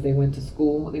because they went to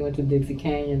school. They went to Dixie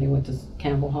Canyon. They went to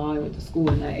Campbell Hall. They went to school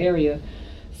in that area.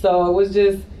 So it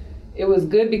was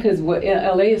good because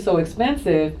LA is so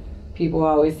expensive. People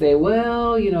always say,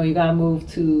 well, you gotta move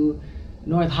to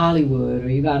North Hollywood or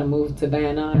you gotta move to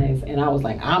Van Nuys. And I was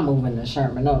like, I'm moving to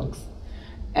Sherman Oaks.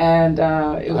 And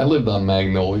I lived on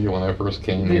Magnolia when I first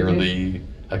came here, the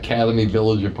Academy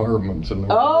Village apartments. I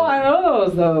know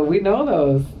those though. We know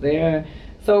those.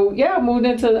 So yeah, I moved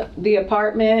into the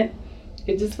apartment.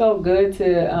 It just felt good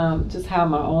to just have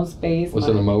my own space. Was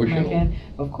it emotional?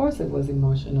 Of course it was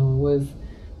emotional.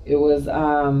 It was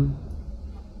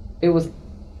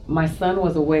my son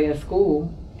was away at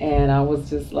school and I was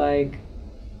just like,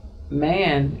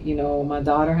 man, my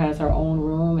daughter has her own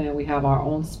room and we have our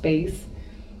own space.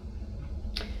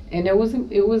 And it was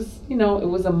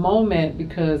a moment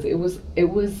because it was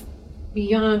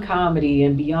beyond comedy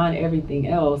and beyond everything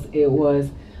else.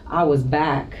 I was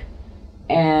back.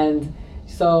 And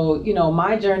so,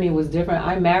 my journey was different.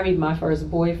 I married my first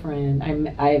boyfriend.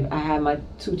 I had my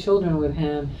 2 children with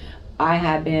him. I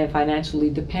had been financially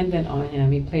dependent on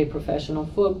him. He played professional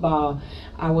football.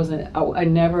 I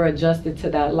never adjusted to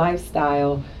that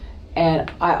lifestyle. And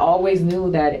I always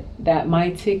knew that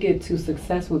my ticket to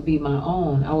success would be my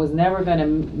own. I was never going to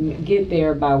get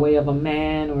there by way of a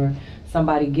man or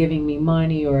somebody giving me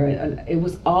money, it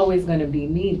was always going to be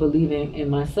me believing in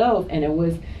myself. And it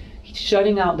was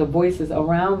shutting out the voices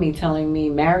around me telling me,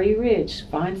 marry rich,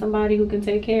 find somebody who can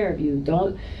take care of you.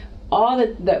 All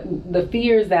the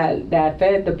fears that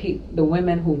fed the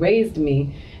women who raised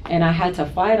me. And I had to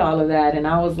fight all of that. And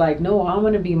I was like, no, I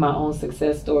want to be my own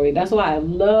success story. That's why I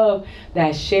love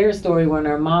that Cher story when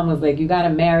her mom was like, you got to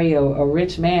marry a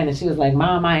rich man. And she was like,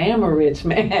 Mom, I am a rich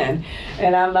man.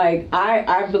 And I'm like,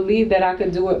 I believe that I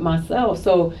could do it myself.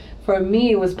 So for me,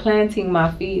 it was planting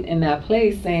my feet in that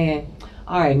place saying,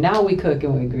 all right, now we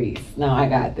cooking with grease. Now I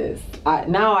got this.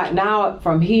 Now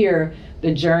from here,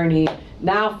 the journey,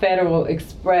 now Federal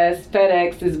Express,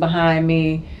 FedEx is behind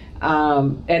me.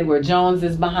 Edward Jones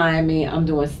is behind me. I'm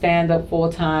doing stand-up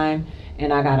full-time,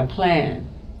 and I got a plan.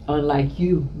 Unlike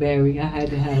you, Barry, I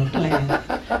had to have a plan.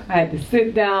 I had to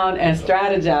sit down and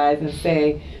strategize and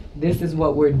say, this is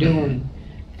what we're doing.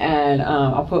 And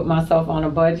I put myself on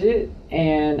a budget,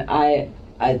 and I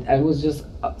was just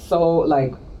so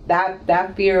like,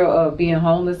 that fear of being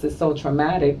homeless is so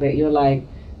traumatic that you're like,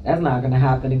 that's not gonna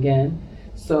happen again.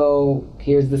 So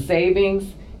here's the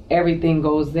savings. Everything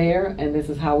goes there, and this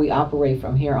is how we operate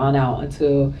from here on out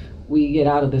until we get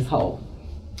out of this hole.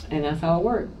 And that's how it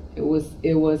worked. It was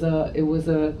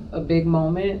a big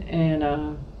moment, and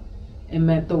it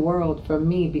meant the world for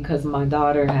me because my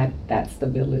daughter had that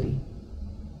stability.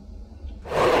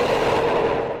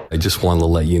 I just wanted to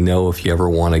let you know if you ever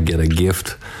want to get a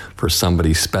gift for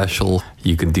somebody special,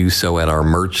 you can do so at our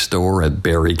merch store at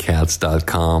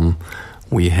barrykatz.com.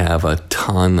 We have a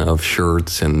ton of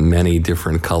shirts in many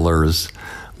different colors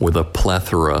with a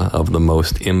plethora of the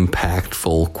most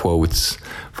impactful quotes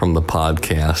from the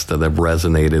podcast that have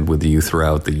resonated with you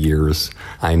throughout the years.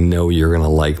 I know you're going to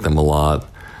like them a lot.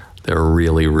 They're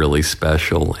really, really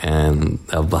special and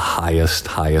of the highest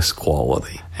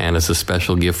quality. And it's a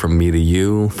special gift from me to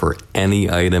you. For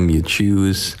any item you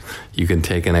choose, you can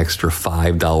take an extra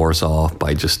 $5 off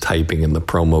by just typing in the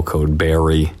promo code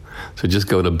Barry. So just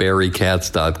go to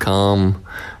barrykatz.com,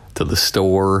 to the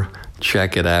store,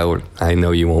 check it out. I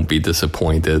know you won't be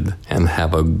disappointed, and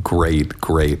have a great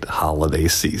holiday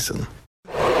season.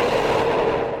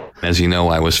 As you know,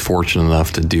 I was fortunate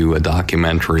enough to do a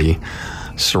documentary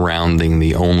surrounding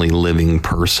the only living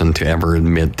person to ever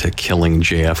admit to killing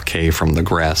JFK from the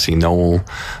grassy knoll.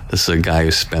 This is a guy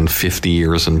who spent 50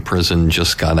 years in prison,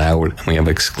 just got out, and we have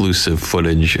exclusive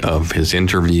footage of his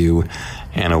interview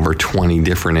and over 20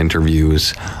 different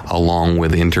interviews, along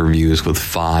with interviews with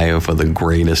 5 of the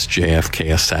greatest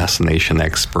JFK assassination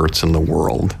experts in the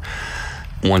world.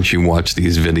 Once you watch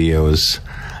these videos,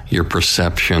 your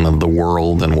perception of the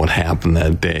world and what happened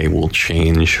that day will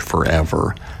change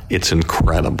forever. It's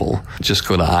incredible. Just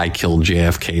go to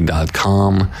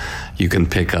ikilledjfk.com. You can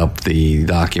pick up the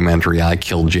documentary I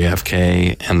Killed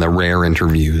JFK and the rare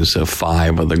interviews of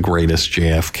 5 of the greatest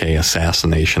JFK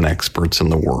assassination experts in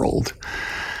the world.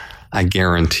 I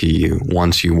guarantee you,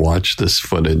 once you watch this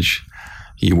footage,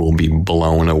 you will be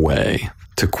blown away.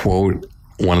 To quote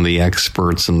one of the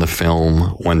experts in the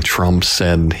film, when Trump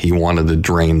said he wanted to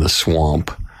drain the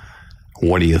swamp,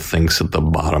 what do you think's at the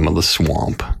bottom of the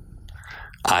swamp?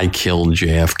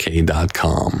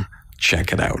 ikilledjfk.com.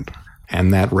 Check it out.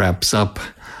 And that wraps up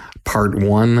part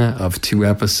 1 of 2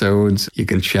 episodes. You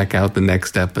can check out the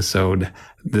next episode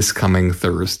this coming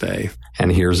Thursday.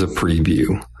 And here's a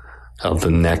preview of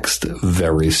the next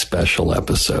very special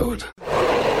episode.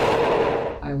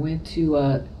 I went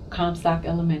to Comstock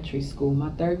Elementary School. My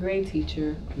 3rd grade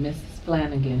teacher, Mrs.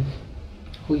 Flanagan,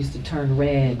 who used to turn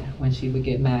red when she would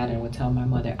get mad and would tell my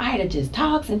mother, Ida just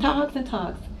talks and talks and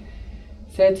talks,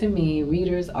 said to me,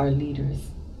 readers are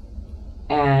leaders.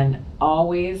 And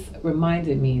always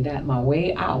reminded me that my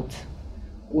way out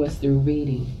was through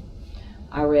reading.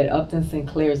 I read Upton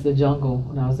Sinclair's The Jungle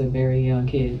when I was a very young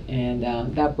kid. And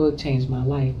that book changed my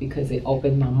life because it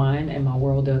opened my mind and my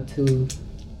world up to,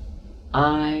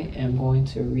 I am going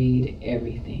to read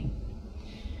everything.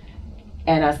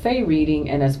 And I say reading,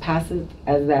 and as passive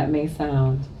as that may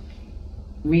sound,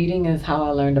 reading is how I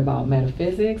learned about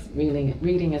metaphysics.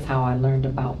 Reading is how I learned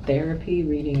about therapy.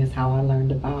 Reading is how I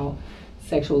learned about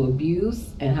sexual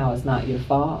abuse and how it's not your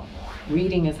fault.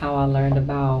 Reading is how I learned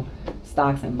about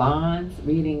stocks and bonds.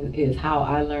 Reading is how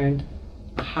I learned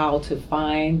how to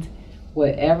find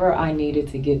whatever I needed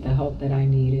to get the help that I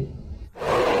needed.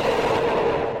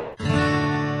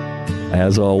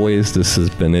 As always, this has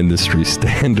been Industry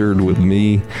Standard with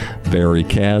me, Barry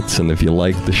Katz. And if you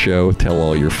like the show, tell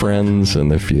all your friends.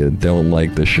 And if you don't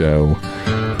like the show,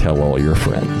 tell all your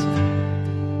friends.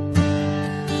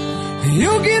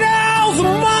 You get all the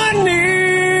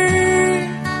money,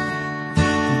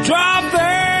 drive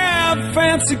that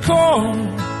fancy car.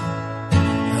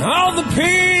 All the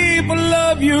people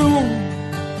love you,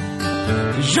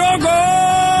 'cause you're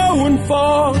going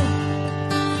far.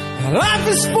 Life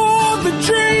is for the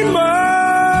dreamers.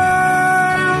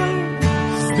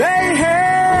 They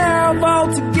have all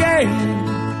to gain.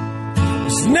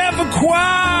 It's never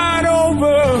quite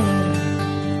over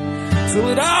till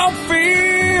it all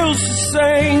feels the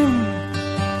same.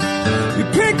 You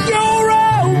pick your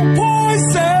own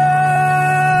poison,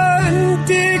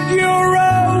 dig your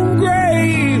own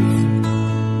grave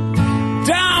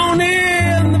down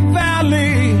in the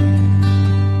valley.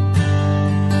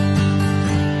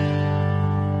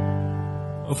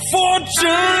 A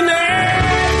fortune.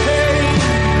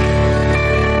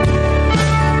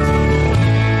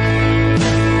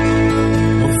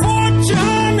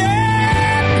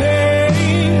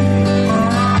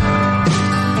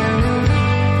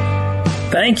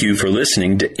 Thank you for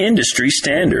listening to Industry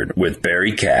Standard with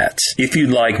Barry Katz. If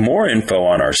you'd like more info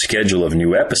on our schedule of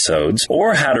new episodes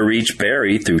or how to reach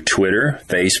Barry through Twitter,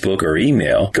 Facebook, or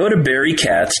email, go to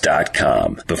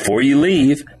barrykatz.com. Before you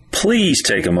leave, please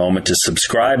take a moment to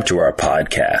subscribe to our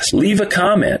podcast, leave a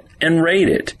comment, and rate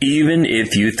it, even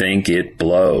if you think it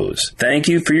blows. Thank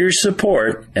you for your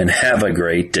support, and have a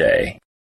great day.